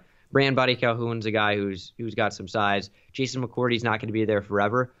smaller guy. Brand Buddy Calhoun's a guy who's got some size. Jason McCourty's not going to be there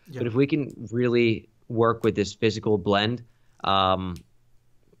forever. Yeah. But if we can really work with this physical blend,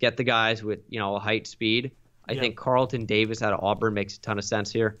 get the guys with a height, speed. I think Carlton Davis out of Auburn makes a ton of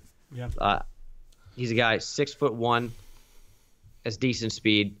sense here. Yeah. He's a guy 6'1", has decent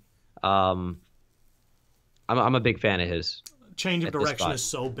speed. I'm a big fan of his. Change of direction is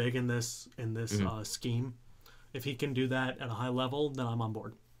so big in this scheme. If he can do that at a high level, then I'm on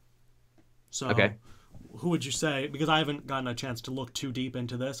board. So, okay. Who would you say? Because I haven't gotten a chance to look too deep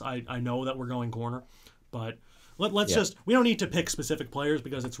into this. I know that we're going corner, but let's just, we don't need to pick specific players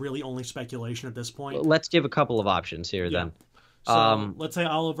because it's really only speculation at this point. Let's give a couple of options here then. So let's say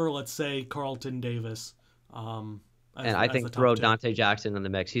Oliver, let's say Carlton Davis. And I think throw Dante Jackson in the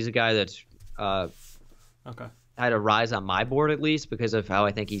mix. He's a guy that's had a rise on my board at least because of how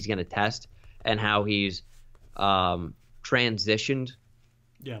I think he's going to test and how he's transitioned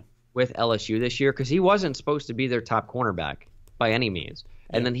with LSU this year because he wasn't supposed to be their top cornerback by any means.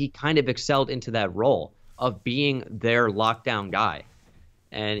 And then he kind of excelled into that role of being their lockdown guy.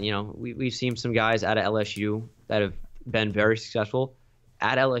 And, we've seen some guys out of LSU that have been very successful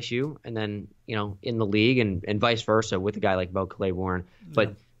at LSU and then, in the league and vice versa with a guy like Bo Claiborne.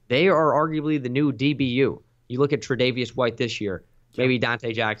 But they are arguably the new DBU. You look at Tre'Davious White this year. Maybe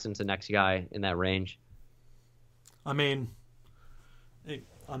Dante Jackson's the next guy in that range. I mean,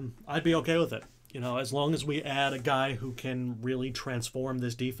 I'd be okay with it. As long as we add a guy who can really transform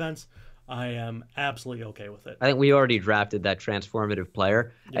this defense, I am absolutely okay with it. I think we already drafted that transformative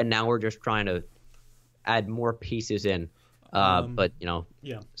player, and now we're just trying to add more pieces in. But,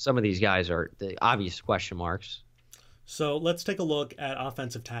 some of these guys are the obvious question marks. So let's take a look at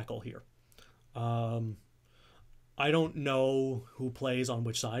offensive tackle here. I don't know who plays on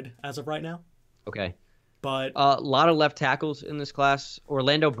which side as of right now. Okay. But a lot of left tackles in this class.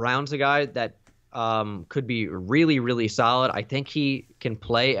 Orlando Brown's a guy that could be really, really solid. I think he can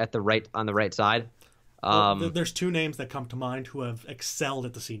play on the right side. There's two names that come to mind who have excelled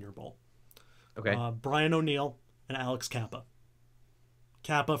at the Senior Bowl. Okay. Brian O'Neill and Alex Kappa.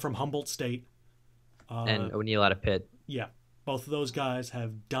 Kappa from Humboldt State. And O'Neill out of Pitt. Yeah. Both of those guys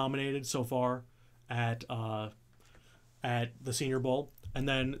have dominated so far at the Senior Bowl. And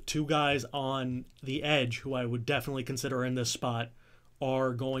then two guys on the edge who I would definitely consider in this spot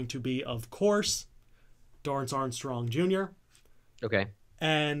are going to be, of course, Dorrance Armstrong Jr. Okay.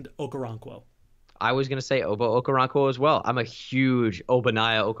 and Okoronkwo. I was going to say Obo Okoronkwo as well. I'm a huge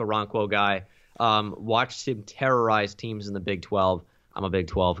Obanaya Okoronkwo guy. Watched him terrorize teams in the Big 12. I'm a Big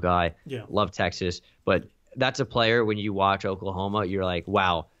 12 guy. Yeah. Love Texas. But that's a player, when you watch Oklahoma, you're like,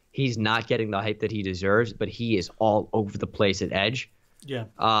 wow, he's not getting the hype that he deserves, but he is all over the place at edge. Yeah.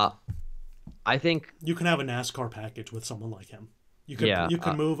 I think you can have a NASCAR package with someone like him. You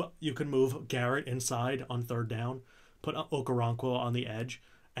can move Garrett inside on third down, put Okoronkwo on the edge,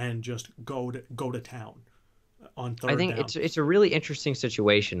 and just go to town on third down. I think it's a really interesting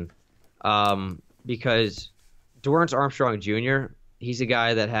situation because Dorrance Armstrong Jr., he's a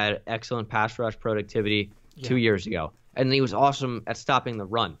guy that had excellent pass rush productivity 2 years ago, and he was awesome at stopping the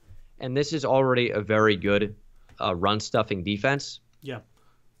run. And this is already a very good run stuffing defense. Yeah.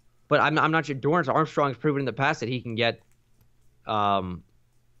 But I'm not sure. Dorrance Armstrong has proven in the past that he can get to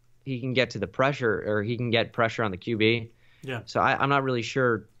the pressure, or he can get pressure on the QB. Yeah. So I'm not really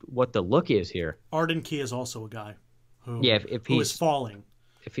sure what the look is here. Arden Key is also a guy who who is falling.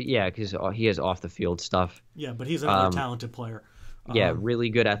 Because he has off the field stuff. Yeah, but he's another talented player. Really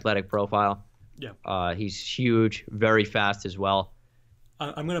good athletic profile. Yeah. He's huge, very fast as well.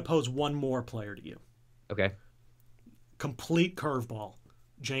 I'm going to pose one more player to you. Okay. Complete curveball,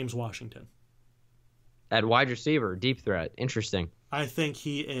 James Washington. At wide receiver, deep threat. Interesting. I think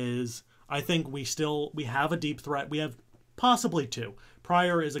he is. I think we have a deep threat. We have possibly two.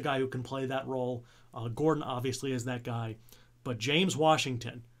 Pryor is a guy who can play that role. Gordon obviously is that guy. But James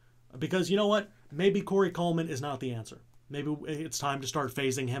Washington, because you know what? Maybe Corey Coleman is not the answer. Maybe it's time to start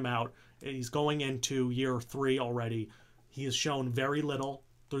phasing him out. He's going into year 3 already. He has shown very little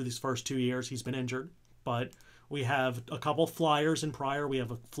through these first 2 years. He's been injured. But we have a couple flyers in Pryor. We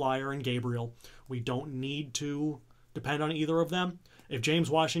have a flyer in Gabriel. We don't need to depend on either of them. If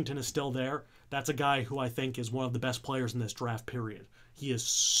James Washington is still there, that's a guy who I think is one of the best players in this draft period. He is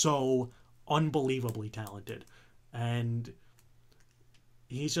so unbelievably talented. And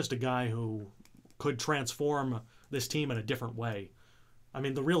he's just a guy who could transform this team in a different way. I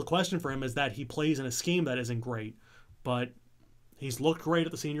mean, the real question for him is that he plays in a scheme that isn't great, but he's looked great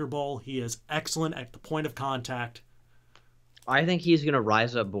at the Senior Bowl. He is excellent at the point of contact. I think he's going to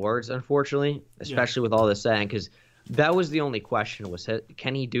rise up boards, unfortunately, especially with all this saying, because that was the only question, was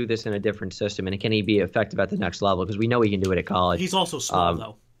can he do this in a different system, and can he be effective at the next level? Because we know he can do it at college. He's also small,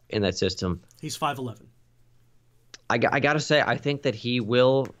 though. In that system. He's 5'11". I got to say, I think that he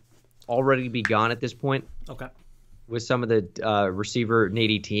will already be gone at this point. Okay. With some of the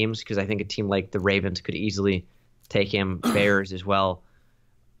receiver-needy teams, because I think a team like the Ravens could easily take him, Bears as well.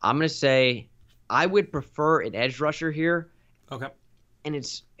 I'm going to say I would prefer an edge rusher here. Okay. And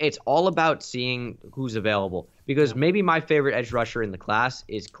it's all about seeing who's available. Because maybe my favorite edge rusher in the class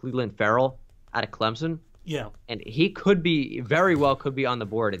is Cleveland Farrell out of Clemson. Yeah. And he very well could be on the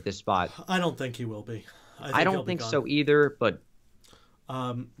board at this spot. I don't think he will be. I don't think so either, but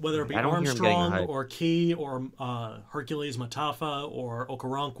whether it be Armstrong or Key or Hercules Matafa or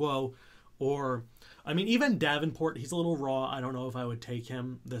Okoronkwo or, I mean, even Davenport, he's a little raw. I don't know if I would take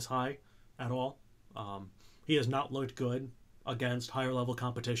him this high at all. He has not looked good against higher level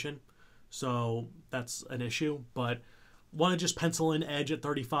competition, so that's an issue. But want to just pencil in edge at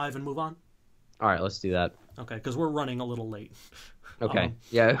 35 and move on? All right, let's do that. Okay, because we're running a little late. Okay.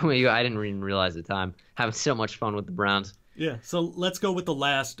 I didn't even realize the time. Having so much fun with the Browns. Yeah, so let's go with the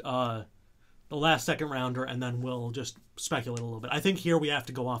last second rounder, and then we'll just speculate a little bit. I think here we have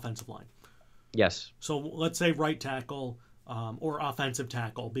to go offensive line. Yes. So let's say right tackle or offensive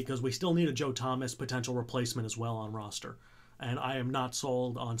tackle, because we still need a Joe Thomas potential replacement as well on roster. And I am not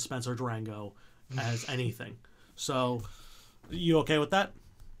sold on Spencer Durango as anything. So you okay with that?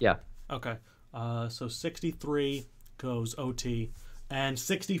 Yeah. Okay. So 63 goes OT. And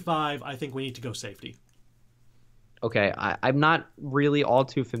 65, I think we need to go safety. Okay, I'm not really all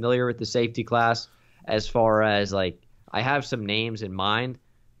too familiar with the safety class as far as, like, I have some names in mind,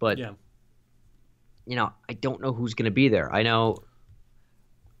 but, I don't know who's going to be there. I know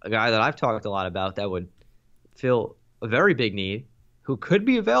a guy that I've talked a lot about that would fill a very big need, who could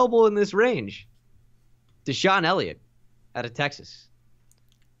be available in this range. Deshaun Elliott out of Texas.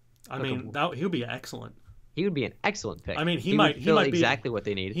 I mean, that he would be excellent. He would be an excellent pick. I mean, he might fill be exactly what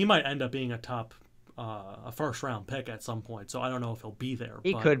they need. He might end up being a first round pick at some point. So I don't know if he'll be there.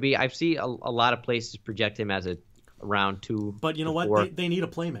 He could be. I've seen a lot of places project him as a round 2. But you know what? They need a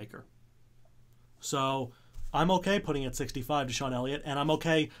playmaker. So I'm okay putting at 65 Deshaun Elliott, and I'm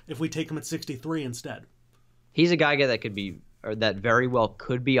okay if we take him at 63 instead. He's a guy that could be, or that very well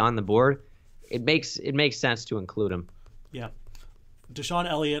could be on the board. It makes sense to include him. Yeah, Deshaun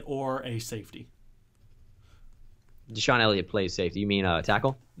Elliott or a safety. Deshaun Elliott plays safety. You mean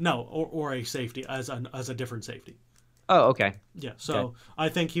tackle? No, or a safety as a different safety. Oh, okay. Yeah, so I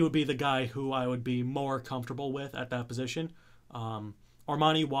think he would be the guy who I would be more comfortable with at that position.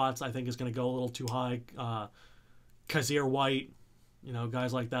 Armani Watts, I think, is going to go a little too high. Kazir White,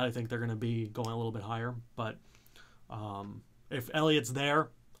 guys like that, I think they're going to be going a little bit higher. But if Elliott's there,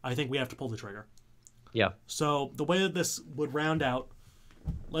 I think we have to pull the trigger. Yeah. So the way that this would round out,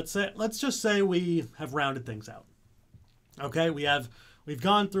 let's just say we have rounded things out. Okay, we've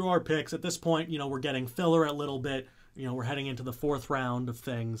gone through our picks. At this point, we're getting filler a little bit. We're heading into the 4th round of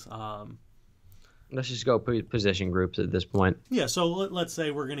things. Let's just go position groups at this point. Yeah, so let's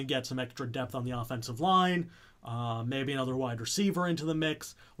say we're going to get some extra depth on the offensive line, maybe another wide receiver into the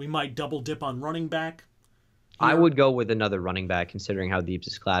mix. We might double dip on running back. I would go with another running back, considering how deep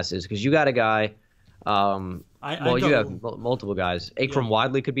this class is, because you got a guy. You have multiple guys. Akram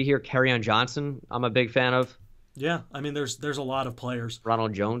Wadley could be here. Kerryon Johnson, I'm a big fan of. Yeah, I mean, there's a lot of players.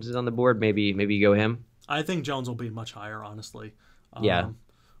 Ronald Jones is on the board. Maybe you go him. I think Jones will be much higher, honestly. Yeah.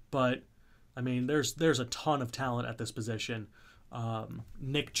 But I mean, there's a ton of talent at this position.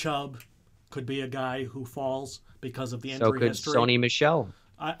 Nick Chubb could be a guy who falls because of the injury history. So could Sony Michel.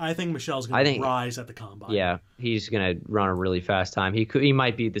 I think Michel's going to rise at the combine. Yeah, he's going to run a really fast time. He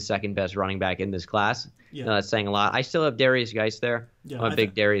might be the second best running back in this class. Yeah. That's saying a lot. I still have Darius Geis there. Yeah, I'm a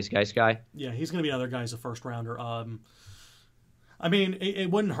big Darius Geis guy. Yeah, he's going to be another guy as a first rounder. I mean, it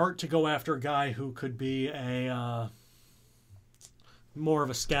wouldn't hurt to go after a guy who could be a more of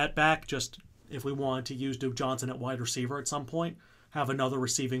a scat back, just if we wanted to use Duke Johnson at wide receiver at some point, have another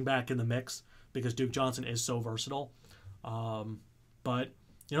receiving back in the mix, because Duke Johnson is so versatile. But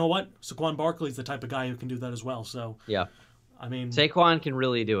you know what? Saquon Barkley's the type of guy who can do that as well. So yeah, I mean, Saquon can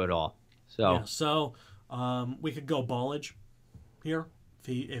really do it all. So yeah, so we could go Ballage here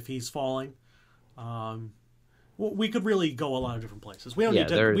if he's falling. We could really go a lot of different places. We don't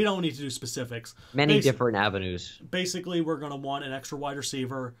need to do specifics. Many different avenues. Basically, we're going to want an extra wide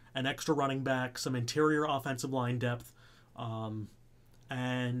receiver, an extra running back, some interior offensive line depth,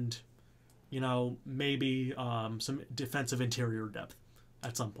 and maybe some defensive interior depth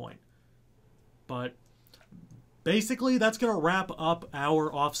at some point. But basically, that's going to wrap up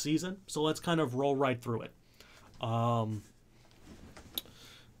our off season. So let's kind of roll right through it.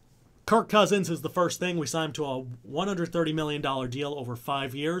 Kirk Cousins is the first thing. We signed to a $130 million deal over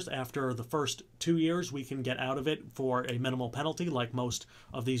 5 years. After the first 2 years, we can get out of it for a minimal penalty, like most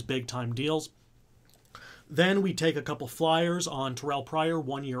of these big-time deals. Then we take a couple flyers on Terrell Pryor,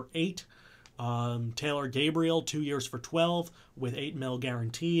 1 year, 8. Taylor Gabriel, 2 years for 12, with $8 million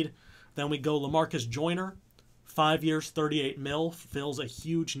guaranteed. Then we go LaMarcus Joyner, 5 years, $38 million, fills a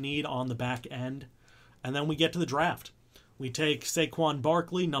huge need on the back end. And then we get to the draft. We take Saquon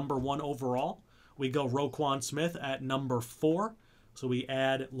Barkley, number 1 overall. We go Roquan Smith at number 4. So we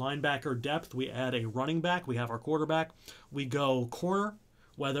add linebacker depth. We add a running back. We have our quarterback. We go corner,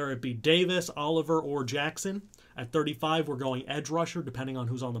 whether it be Davis, Oliver, or Jackson. At 35, we're going edge rusher, depending on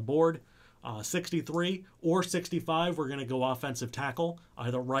who's on the board. 63 or 65, we're going to go offensive tackle,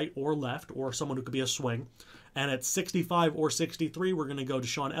 either right or left, or someone who could be a swing. And at 65 or 63, we're going to go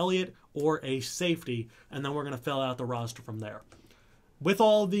Deshaun Elliott or a safety, and then we're going to fill out the roster from there. With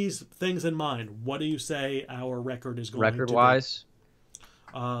all of these things in mind, what do you say our record is going to be? Record-wise?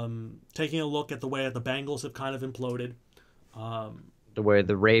 Taking a look at the way the Bengals have kind of imploded. The way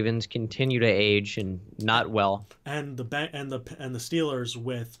the Ravens continue to age and not well. And the Steelers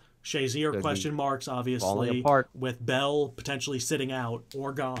with Shazier question marks, obviously, with Bell potentially sitting out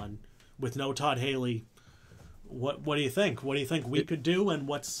or gone, with no Todd Haley. What do you think? What do you think we could do, and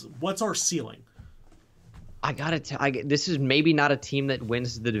what's our ceiling? I gotta tell, this is maybe not a team that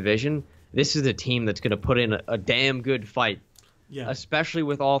wins the division. This is a team that's gonna put in a damn good fight. Yeah. Especially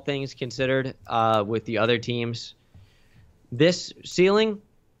with all things considered, with the other teams. This ceiling,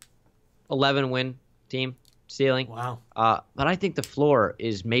 11-win team ceiling. Wow. But I think the floor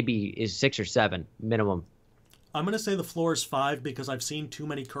is 6 or 7 minimum. I'm gonna say the floor is 5 because I've seen too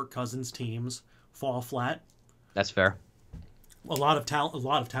many Kirk Cousins teams fall flat. That's fair. A lot of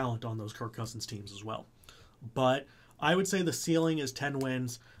talent on those Kirk Cousins teams as well. But I would say the ceiling is 10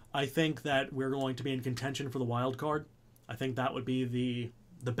 wins. I think that we're going to be in contention for the wild card. I think that would be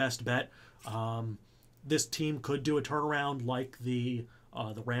the best bet. This team could do a turnaround like the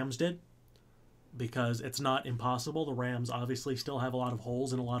Rams did, because it's not impossible. The Rams obviously still have a lot of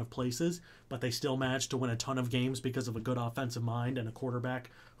holes in a lot of places, but they still managed to win a ton of games because of a good offensive mind and a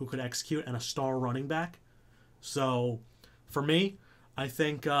quarterback who could execute and a star running back. So, for me, I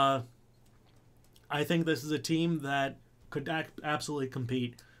think this is a team that could absolutely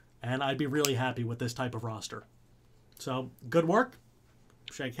compete, and I'd be really happy with this type of roster. So, good work.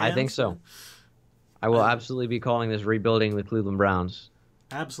 Shake hands. I think so. I will absolutely be calling this rebuilding the Cleveland Browns.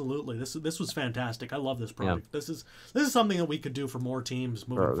 Absolutely. This was fantastic. I love this project. Yeah. This is something that we could do for more teams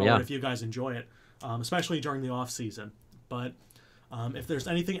moving forward if you guys enjoy it, especially during the off season. But if there's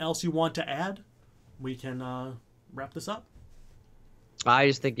anything else you want to add, we can wrap this up. I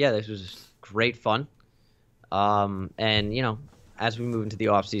just think, this was great fun. And, as we move into the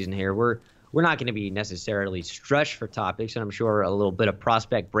off season here, we're not going to be necessarily stretched for topics, and I'm sure a little bit of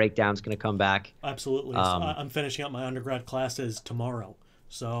prospect breakdown is going to come back. Absolutely. I'm finishing up my undergrad classes tomorrow.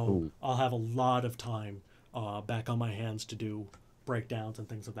 So I'll have a lot of time back on my hands to do breakdowns and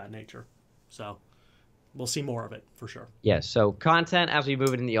things of that nature. So we'll see more of it for sure. Yes. So content as we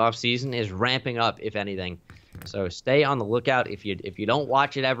move into the off season is ramping up, if anything. So stay on the lookout. If you don't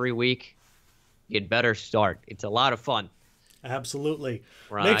watch it every week, you'd better start. It's a lot of fun. Absolutely.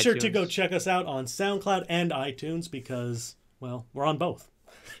 Make sure to go check us out on SoundCloud and iTunes because, well, we're on both.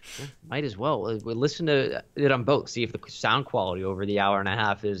 Might as well. We'll listen to it on both. See if the sound quality over the hour and a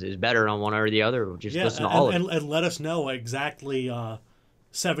half is better on one or the other. Just listen to all of it. And let us know exactly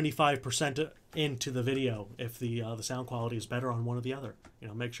 75% into the video if the sound quality is better on one or the other.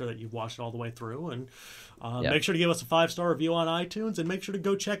 Make sure that you've watched it all the way through, and make sure to give us a 5-star review on iTunes, and make sure to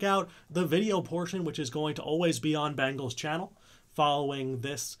go check out the video portion, which is going to always be on Bengal's channel following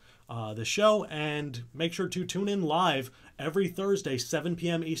this the show, and make sure to tune in live every Thursday, 7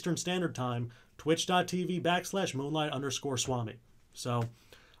 p.m. Eastern Standard Time, twitch.tv/moonlight_swami. So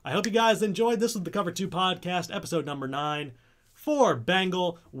I hope you guys enjoyed. This was the Cover 2 Podcast, episode number 9. For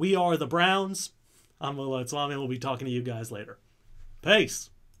Bengal, we are the Browns. I'm Moonlight Swami, and we'll be talking to you guys later. Peace.